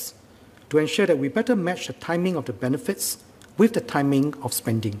costs to ensure that we better match the timing of the benefits with the timing of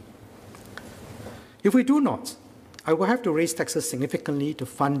spending. If we do not, I will have to raise taxes significantly to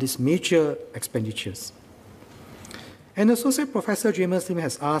fund these major expenditures. And Associate Professor James Lim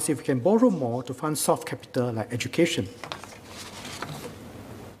has asked if we can borrow more to fund soft capital like education.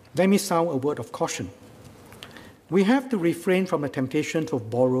 Let me sound a word of caution. We have to refrain from the temptation to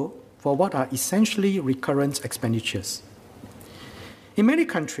borrow for what are essentially recurrent expenditures. In many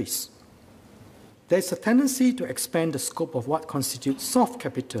countries, there is a tendency to expand the scope of what constitutes soft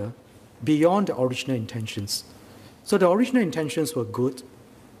capital beyond the original intentions. So the original intentions were good,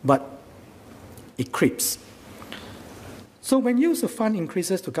 but it creeps. So when used to fund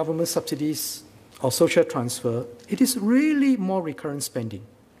increases to government subsidies or social transfer, it is really more recurrent spending.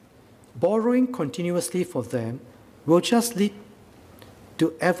 Borrowing continuously for them will just lead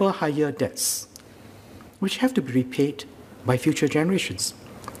to ever higher debts, which have to be repaid by future generations.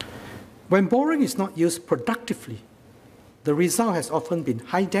 When borrowing is not used productively, the result has often been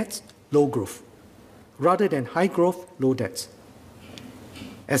high debt, low growth, rather than high growth, low debt.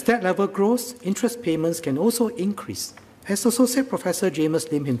 As debt level grows, interest payments can also increase, as Associate Professor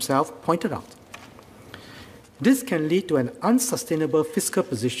James Lim himself pointed out. This can lead to an unsustainable fiscal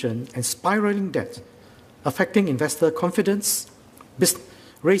position and spiraling debt, affecting investor confidence,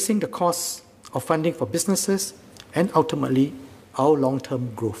 raising the costs of funding for businesses, and ultimately our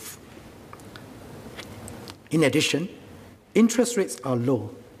long-term growth. In addition, interest rates are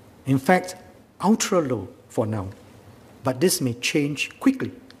low, in fact, ultra low for now, but this may change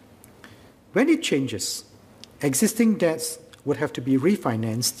quickly. When it changes, existing debts would have to be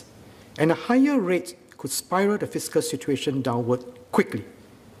refinanced, and a higher rate could spiral the fiscal situation downward quickly.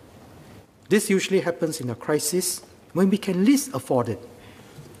 This usually happens in a crisis when we can least afford it.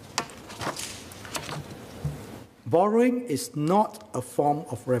 Borrowing is not a form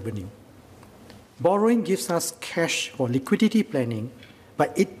of revenue. Borrowing gives us cash for liquidity planning,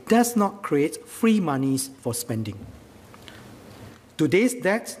 but it does not create free monies for spending. Today's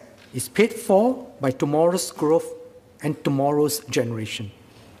debt is paid for by tomorrow's growth and tomorrow's generation.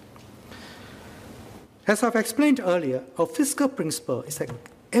 As I've explained earlier, our fiscal principle is that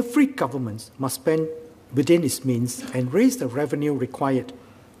every government must spend within its means and raise the revenue required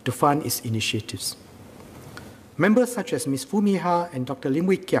to fund its initiatives. Members such as Ms. Foo Mee Ha and Dr. Heng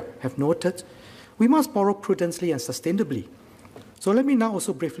Swee Keat have noted, we must borrow prudently and sustainably. So let me now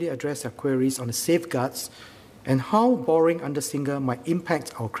also briefly address their queries on the safeguards and how borrowing under SINGA might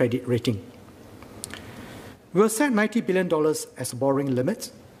impact our credit rating. We will set $90 billion as a borrowing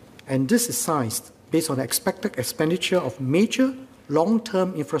limit, and this is sized based on the expected expenditure of major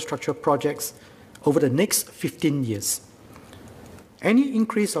long-term infrastructure projects over the next 15 years. Any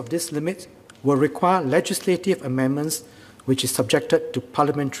increase of this limit will require legislative amendments which is subjected to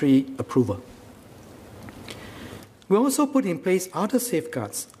parliamentary approval. We also put in place other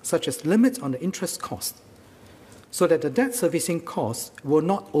safeguards, such as limits on the interest cost, so that the debt servicing costs will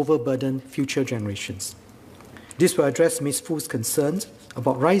not overburden future generations. This will address Ms. Foo's concerns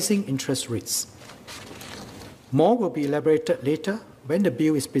about rising interest rates. More will be elaborated later when the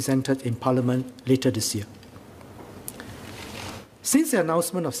bill is presented in Parliament later this year. Since the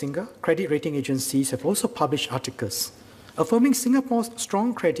announcement of SINGA, credit rating agencies have also published articles affirming Singapore's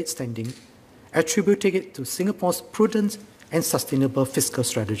strong credit standing, attributing it to Singapore's prudent and sustainable fiscal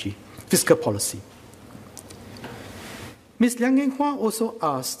policy. Ms. Liang Eng Hua also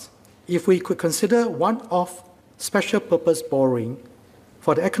asked if we could consider one-off special purpose borrowing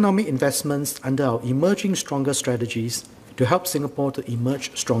for the economic investments under our Emerging Stronger strategies to help Singapore to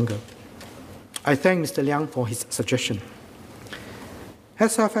emerge stronger. I thank Mr. Liang for his suggestion.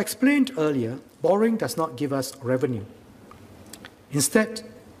 As I've explained earlier, borrowing does not give us revenue. Instead,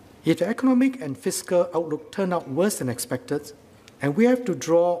 if the economic and fiscal outlook turn out worse than expected, and we have to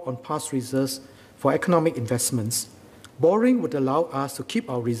draw on past reserves for economic investments, borrowing would allow us to keep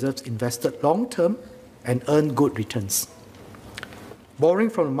our reserves invested long-term and earn good returns. Borrowing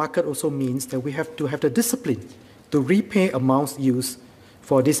from the market also means that we have to have the discipline to repay amounts used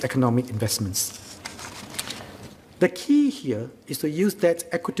for these economic investments. The key here is to use debt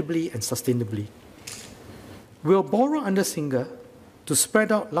equitably and sustainably. We'll borrow under SINGA to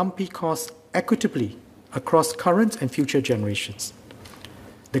spread out lumpy costs equitably across current and future generations.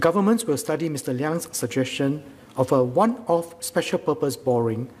 The government will study Mr. Liang's suggestion of a one-off special purpose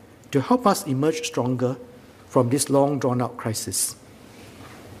borrowing to help us emerge stronger from this long drawn-out crisis.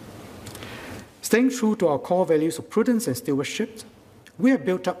 Staying true to our core values of prudence and stewardship, we have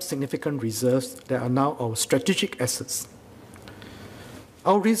built up significant reserves that are now our strategic assets.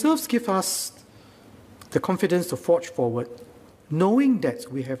 Our reserves give us the confidence to forge forward, knowing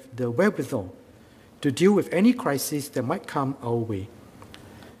that we have the wherewithal to deal with any crisis that might come our way.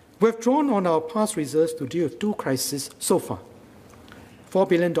 We have drawn on our past reserves to deal with two crises so far. $4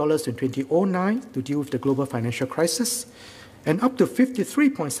 billion in 2009 to deal with the global financial crisis, and up to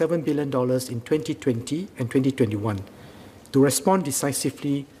 $53.7 billion in 2020 and 2021 to respond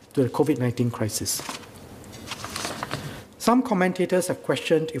decisively to the COVID-19 crisis. Some commentators have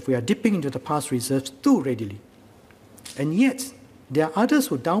questioned if we are dipping into the past reserves too readily. And yet, there are others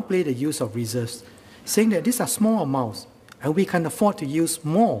who downplay the use of reserves, saying that these are small amounts and we can afford to use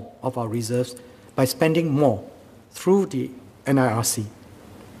more of our reserves by spending more through the NIRC.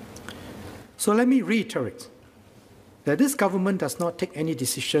 So let me reiterate that this government does not take any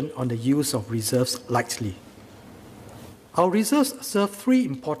decision on the use of reserves lightly. Our reserves serve three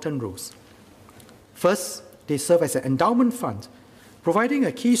important roles. First, they serve as an endowment fund, providing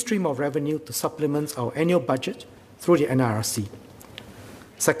a key stream of revenue to supplement our annual budget through the NIRC.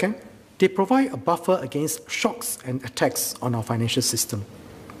 Second, they provide a buffer against shocks and attacks on our financial system.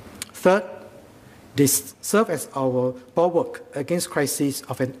 Third, they serve as our bulwark against crises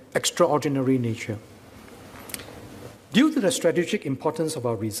of an extraordinary nature. Due to the strategic importance of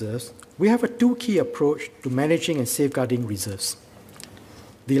our reserves, we have a two-key approach to managing and safeguarding reserves.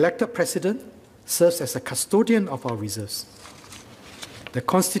 The elected president serves as a custodian of our reserves. The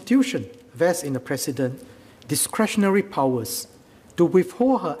Constitution vests in the president discretionary powers to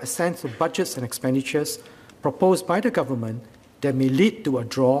withhold her assent to budgets and expenditures proposed by the government that may lead to a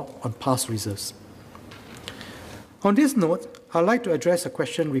draw on past reserves. On this note, I'd like to address a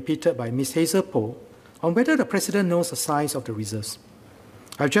question repeated by Ms. Hazel Poh on whether the President knows the size of the reserves.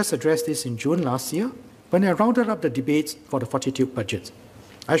 I just addressed this in June last year when I rounded up the debates for the Fortitude budget.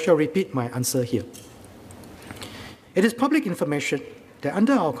 I shall repeat my answer here. It is public information that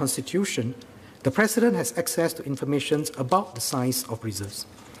under our Constitution, the President has access to information about the size of reserves.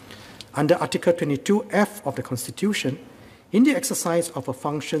 Under Article 22F of the Constitution, in the exercise of her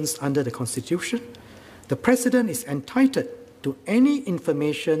functions under the Constitution, the President is entitled to any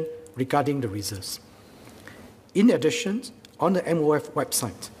information regarding the reserves. In addition, on the MOF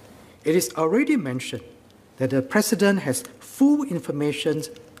website, it is already mentioned that the President has full information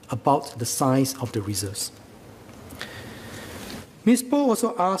about the size of the reserves. Ms. Poh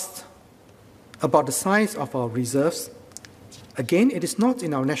also asked about the size of our reserves, again, it is not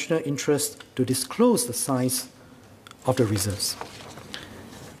in our national interest to disclose the size of the reserves.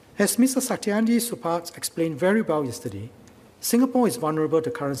 As Mr. Satyandi Supat explained very well yesterday, Singapore is vulnerable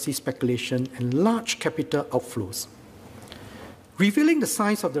to currency speculation and large capital outflows. Revealing the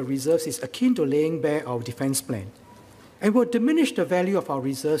size of the reserves is akin to laying bare our defense plan and will diminish the value of our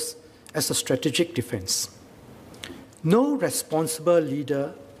reserves as a strategic defense. No responsible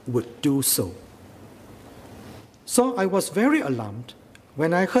leader would do so. So I was very alarmed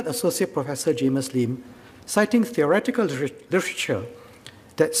when I heard Associate Professor James Lim citing theoretical literature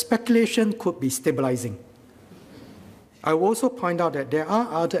that speculation could be stabilizing. I will also point out that there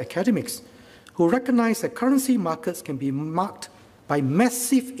are other academics who recognize that currency markets can be marked by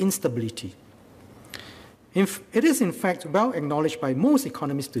massive instability. It is in fact well acknowledged by most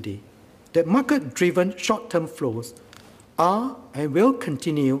economists today that market-driven short-term flows are and will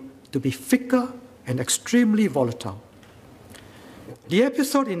continue to be fickle and extremely volatile. The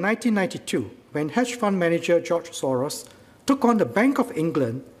episode in 1992, when hedge fund manager George Soros took on the Bank of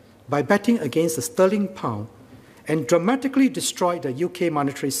England by betting against the sterling pound and dramatically destroyed the UK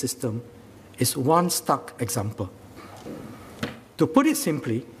monetary system, is one stark example. To put it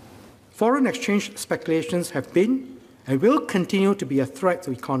simply, foreign exchange speculations have been and will continue to be a threat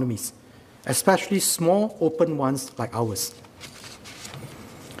to economies, especially small, open ones like ours.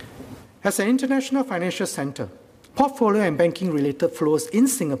 As an international financial center, portfolio and banking-related flows in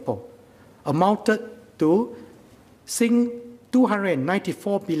Singapore amounted to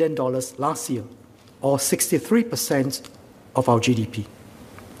 $294 billion last year, or 63% of our GDP.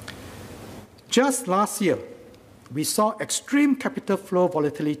 Just last year, we saw extreme capital flow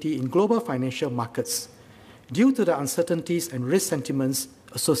volatility in global financial markets due to the uncertainties and risk sentiments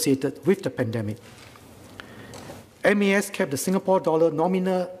associated with the pandemic. MAS kept the Singapore dollar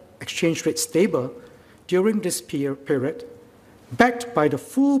nominal exchange rate stable during this period, backed by the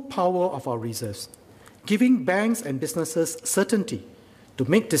full power of our reserves, giving banks and businesses certainty to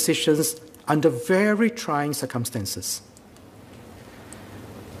make decisions under very trying circumstances.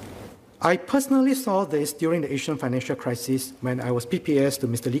 I personally saw this during the Asian financial crisis when I was PPS to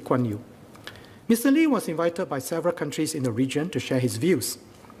Mr. Lee Kuan Yew. Mr. Lee was invited by several countries in the region to share his views,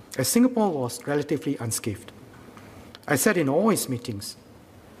 as Singapore was relatively unscathed. I sat in all his meetings.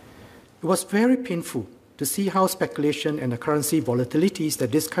 It was very painful to see how speculation and the currency volatilities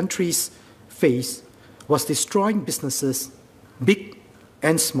that these countries face was destroying businesses, big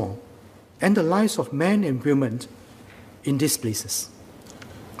and small, and the lives of men and women in these places.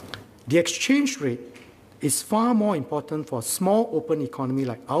 The exchange rate is far more important for a small open economy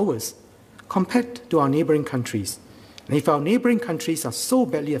like ours compared to our neighboring countries. And if our neighboring countries are so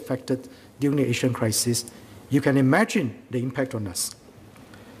badly affected during the Asian crisis, you can imagine the impact on us.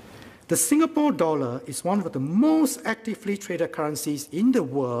 The Singapore dollar is one of the most actively traded currencies in the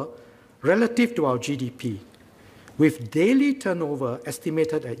world relative to our GDP, with daily turnover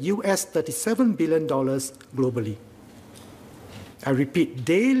estimated at US $37 billion globally. I repeat,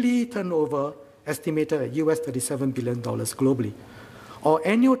 daily turnover estimated at US $37 billion globally, or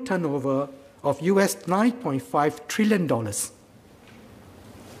annual turnover of US $9.5 trillion.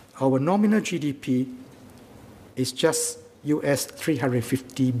 Our nominal GDP is just US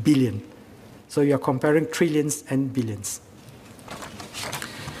 350 billion. So you are comparing trillions and billions.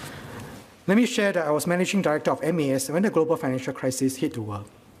 Let me share that I was managing director of MAS when the global financial crisis hit the world.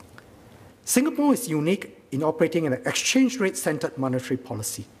 Singapore is unique in operating an exchange rate-centered monetary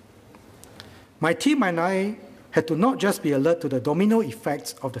policy. My team and I had to not just be alert to the domino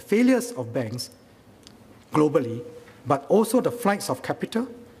effects of the failures of banks globally, but also the flights of capital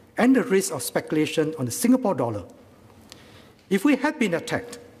and the risk of speculation on the Singapore dollar. If we had been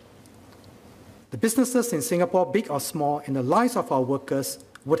attacked, the businesses in Singapore, big or small, and the lives of our workers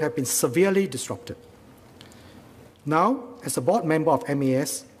would have been severely disrupted. Now, as a board member of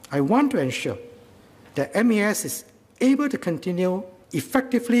MAS, I want to ensure that MAS is able to continue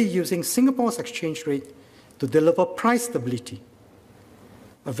effectively using Singapore's exchange rate to deliver price stability.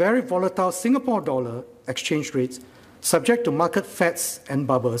 A very volatile Singapore dollar exchange rate, subject to market fads and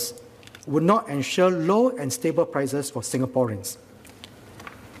bubbles, would not ensure low and stable prices for Singaporeans.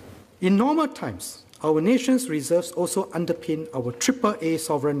 In normal times, our nation's reserves also underpin our AAA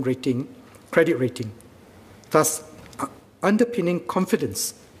sovereign credit rating, thus underpinning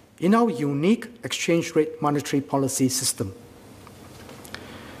confidence in our unique exchange rate monetary policy system.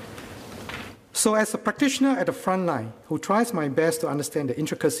 So as a practitioner at the front line who tries my best to understand the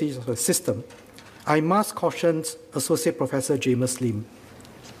intricacies of the system, I must caution Associate Professor James Lim.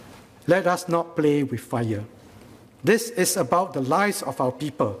 Let us not play with fire. This is about the lives of our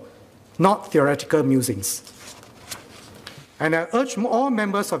people, not theoretical musings. And I urge all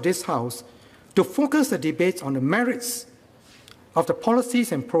members of this House to focus the debate on the merits of the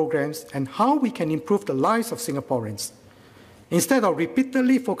policies and programs and how we can improve the lives of Singaporeans, instead of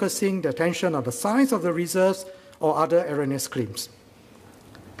repeatedly focusing the attention on the size of the reserves or other erroneous claims.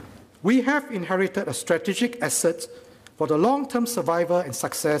 We have inherited a strategic asset for the long-term survival and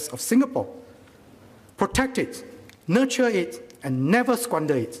success of Singapore. Protect it, nurture it, and never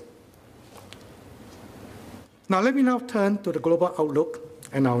squander it. Now let me now turn to the global outlook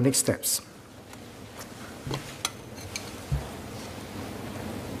and our next steps.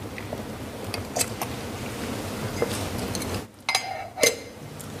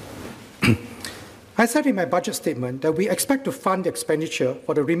 I said in my budget statement that we expect to fund the expenditure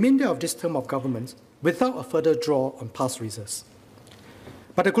for the remainder of this term of government without a further draw on past reserves.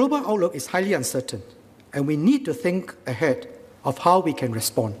 But the global outlook is highly uncertain, and we need to think ahead of how we can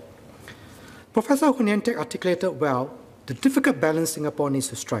respond. Professor Hun Yen Teck articulated well the difficult balance Singapore needs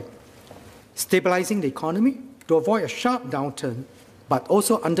to strike, stabilizing the economy to avoid a sharp downturn, but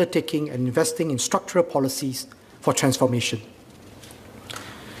also undertaking and investing in structural policies for transformation.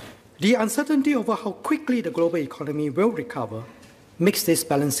 The uncertainty over how quickly the global economy will recover makes this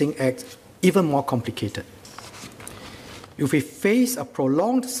balancing act even more complicated. If we face a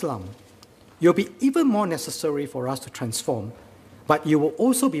prolonged slump, it will be even more necessary for us to transform, but it will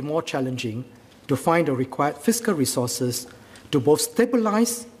also be more challenging to find the required fiscal resources to both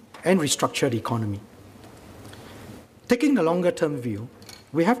stabilize and restructure the economy. Taking the longer-term view,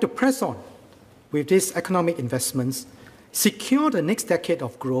 we have to press on with these economic investments, secure the next decade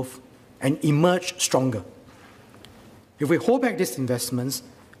of growth, and emerge stronger. If we hold back these investments,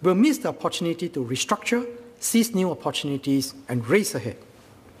 we'll miss the opportunity to restructure, seize new opportunities, and race ahead.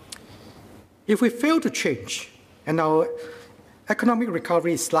 If we fail to change and our economic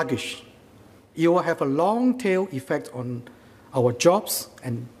recovery is sluggish, it will have a long tail effect on our jobs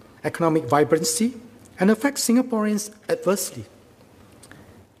and economic vibrancy and affect Singaporeans adversely.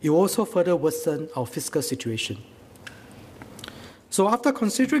 It will also further worsen our fiscal situation. So after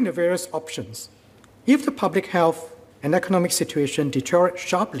considering the various options, if the public health and economic situation deteriorate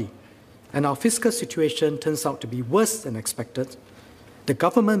sharply and our fiscal situation turns out to be worse than expected, the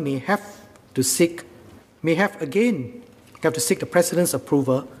government may have to seek the President's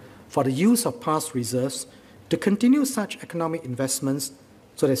approval for the use of past reserves to continue such economic investments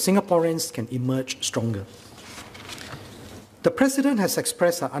so that Singaporeans can emerge stronger. The President has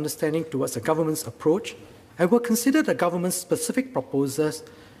expressed our understanding towards the government's approach and will consider the government's specific proposals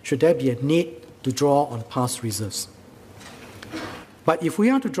should there be a need to draw on past reserves. But if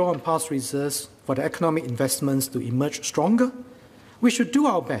we are to draw on past reserves for the economic investments to emerge stronger, we should do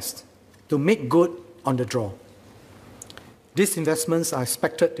our best to make good on the draw. These investments are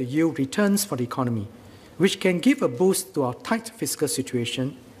expected to yield returns for the economy, which can give a boost to our tight fiscal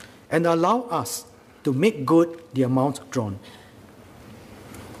situation and allow us to make good the amount drawn.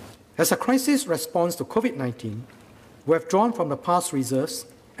 As a crisis response to COVID-19, we have drawn from the past reserves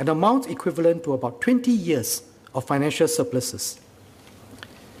an amount equivalent to about 20 years of financial surpluses.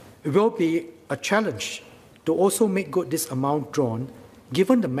 It will be a challenge to also make good this amount drawn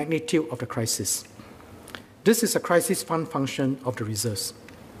given the magnitude of the crisis. This is a crisis fund function of the reserves.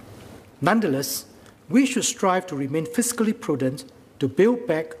 Nonetheless, we should strive to remain fiscally prudent to build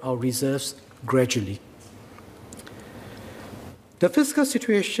back our reserves gradually. The fiscal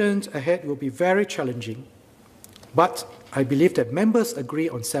situation ahead will be very challenging, but I believe that members agree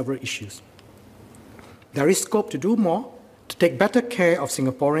on several issues. There is scope to do more to take better care of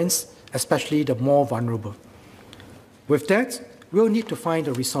Singaporeans, especially the more vulnerable. With that, we'll need to find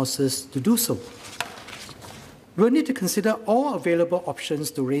the resources to do so. We'll need to consider all available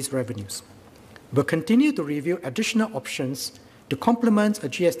options to raise revenues. We'll continue to review additional options to complement a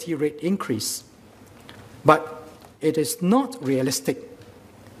GST rate increase, but it is not realistic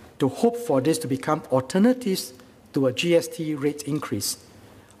to hope for this to become alternatives to a GST rate increase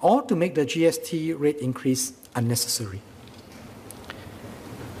or to make the GST rate increase unnecessary.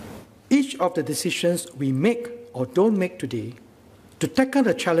 Each of the decisions we make or don't make today to tackle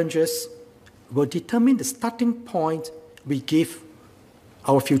the challenges will determine the starting point we give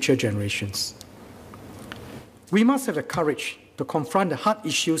our future generations. We must have the courage to confront the hard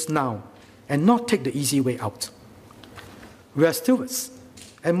issues now and not take the easy way out. We are stewards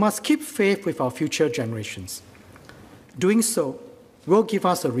and must keep faith with our future generations. Doing so will give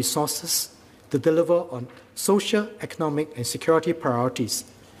us the resources to deliver on social, economic, and security priorities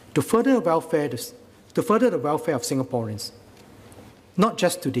to further the welfare of Singaporeans, not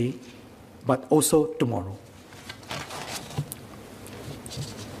just today, but also tomorrow.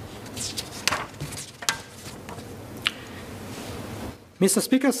 Mr.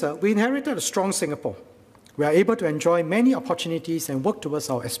 Speaker, sir, we inherited a strong Singapore. We are able to enjoy many opportunities and work towards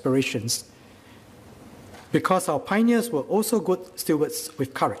our aspirations because our pioneers were also good stewards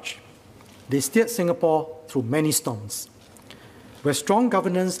with courage. They steered Singapore through many storms. We have strong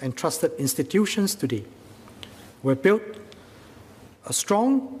governance and trusted institutions today. We have built a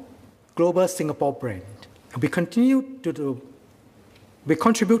strong global Singapore brand, and we contribute to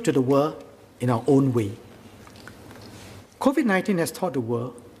the world in our own way. COVID-19 has taught the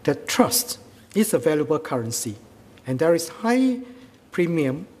world that trust is a valuable currency, and there is high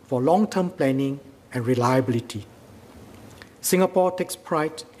premium for long-term planning and reliability. Singapore takes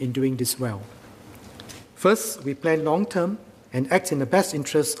pride in doing this well. First, we plan long-term and act in the best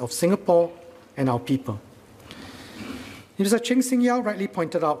interests of Singapore and our people. Mr. Cheng Sing Yao rightly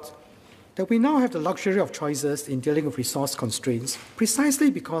pointed out that we now have the luxury of choices in dealing with resource constraints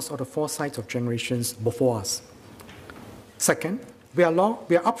precisely because of the foresight of generations before us. Second, we are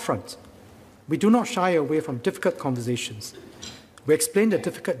upfront. We do not shy away from difficult conversations. We explain the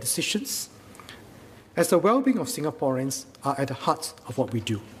difficult decisions, as the well-being of Singaporeans are at the heart of what we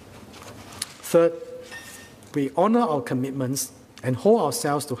do. Third, we honor our commitments and hold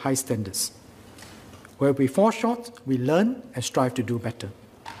ourselves to high standards. Where we fall short, we learn and strive to do better.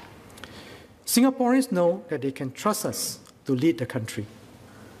 Singaporeans know that they can trust us to lead the country.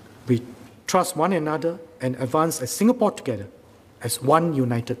 We trust one another and advance as Singapore together, as one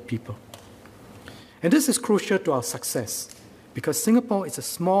united people. And this is crucial to our success because Singapore is a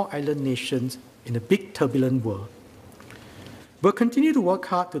small island nation in a big turbulent world. We'll continue to work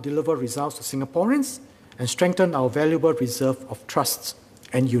hard to deliver results to Singaporeans and strengthen our valuable reserve of trust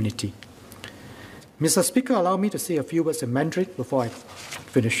and unity. Mr. Speaker, allow me to say a few words in Mandarin before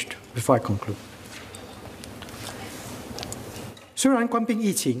I conclude. 虽然冠病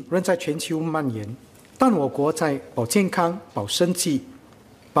疫情仍在全球蔓延，但我国在保健康、保生计、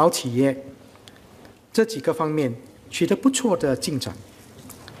保企业这几个方面取得不错的进展。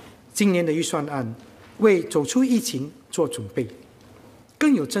今年的预算案为走出疫情做准备，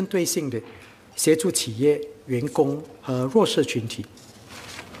更有针对性的协助企业、员工和弱势群体。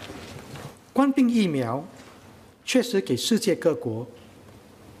冠病疫苗确实给世界各国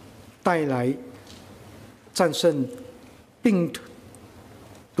带来战胜病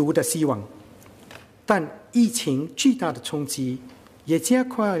毒的希望，但疫情巨大的冲击也加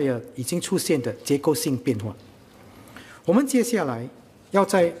快了已经出现的结构性变化。我们接下来要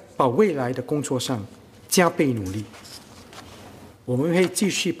在保未来的工作上加倍努力。我们会继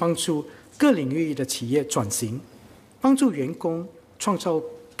续帮助各领域的企业转型，帮助员工创造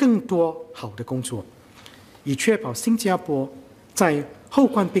更多好的工作，以确保新加坡在后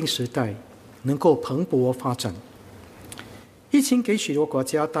冠病时代能够蓬勃发展。疫情给许多国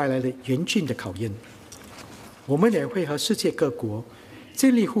家带来了严峻的考验，我们也会和世界各国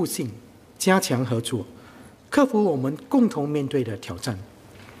建立互信，加强合作，克服我们共同面对的挑战。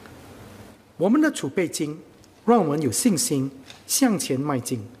我们的储备金让我们有信心向前迈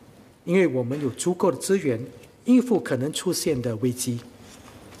进，因为我们有足够的资源应付可能出现的危机。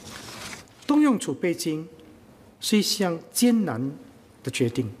动用储备金是一项艰难的决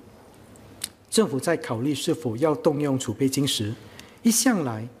定。政府在考虑是否要动用储备金时，一向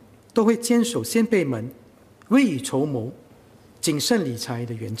来都会坚守先辈们未雨绸缪、谨慎理财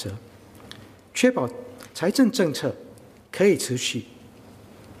的原则，确保财政政策可以持续，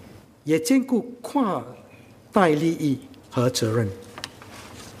也兼顾跨代利益和责任。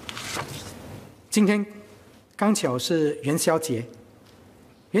今天刚巧是元宵节，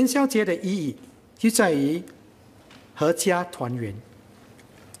元宵节的意义就在于阖家团圆，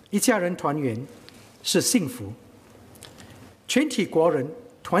一家人团圆是幸福，全体国人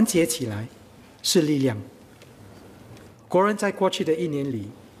团结起来是力量。国人在过去的一年里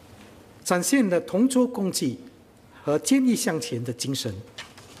展现了同舟共济和坚毅向前的精神。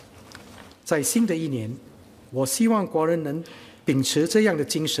在新的一年，我希望国人能秉持这样的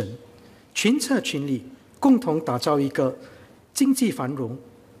精神，群策群力，共同打造一个经济繁荣、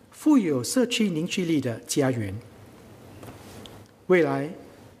富有社区凝聚力的家园。未来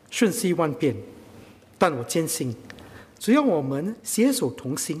瞬息万变，但我坚信，只要我们携手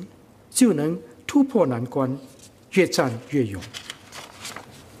同心，就能突破难关，越战越勇。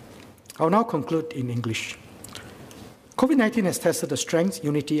I'll now conclude in English. COVID-19 has tested the strength,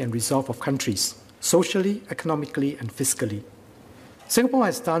 unity, and resolve of countries, socially, economically, and fiscally. Singapore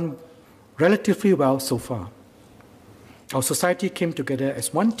has done relatively well so far. Our society came together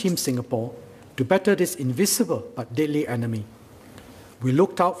as one team Singapore to battle this invisible but deadly enemy. We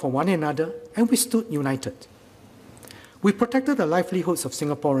looked out for one another and we stood united. We protected the livelihoods of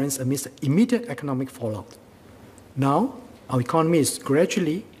Singaporeans amidst the immediate economic fallout. Now, Our economy is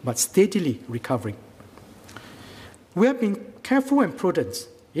gradually but steadily recovering. We have been careful and prudent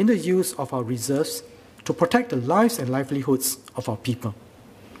in the use of our reserves to protect the lives and livelihoods of our people.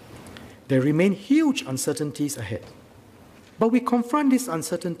 There remain huge uncertainties ahead, but we confront these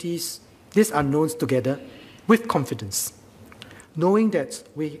uncertainties, these unknowns together with confidence, knowing that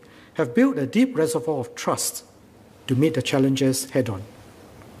we have built a deep reservoir of trust to meet the challenges head-on.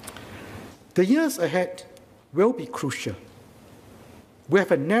 The years ahead will be crucial. We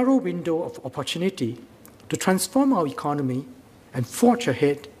have a narrow window of opportunity to transform our economy and forge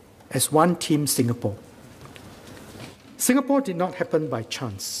ahead as one team Singapore. Singapore did not happen by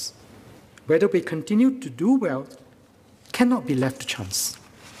chance. Whether we continue to do well cannot be left to chance.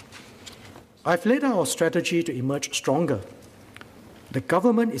 I've laid out our strategy to emerge stronger. The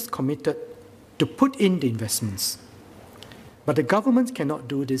government is committed to put in the investments, but the government cannot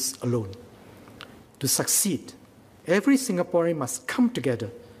do this alone. To succeed, every Singaporean must come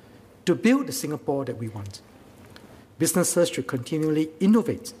together to build the Singapore that we want. Businesses should continually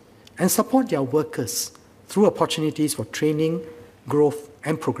innovate and support their workers through opportunities for training, growth,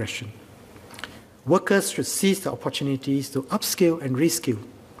 and progression. Workers should seize the opportunities to upskill and reskill.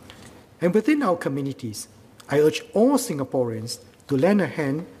 And within our communities, I urge all Singaporeans to lend a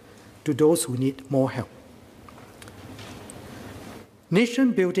hand to those who need more help.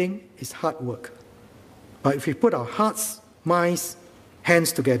 Nation building is hard work, but if we put our hearts, minds,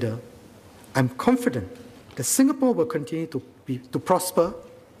 hands together, I'm confident that Singapore will continue to prosper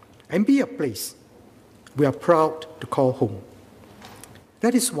and be a place we are proud to call home.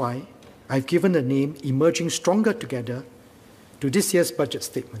 That is why I've given the name Emerging Stronger Together to this year's budget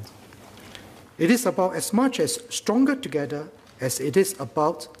statement. It is about as much as stronger together as it is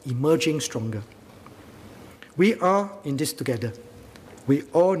about emerging stronger. We are in this together. We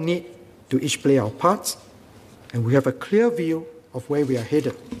all need to each play our parts, and we have a clear view of where we are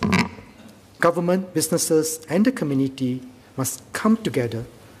headed. Government, businesses, and the community must come together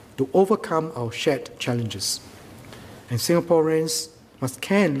to overcome our shared challenges. And Singaporeans must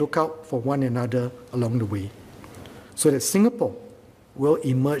care and look out for one another along the way, so that Singapore will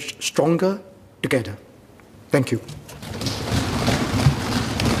emerge stronger together. Thank you.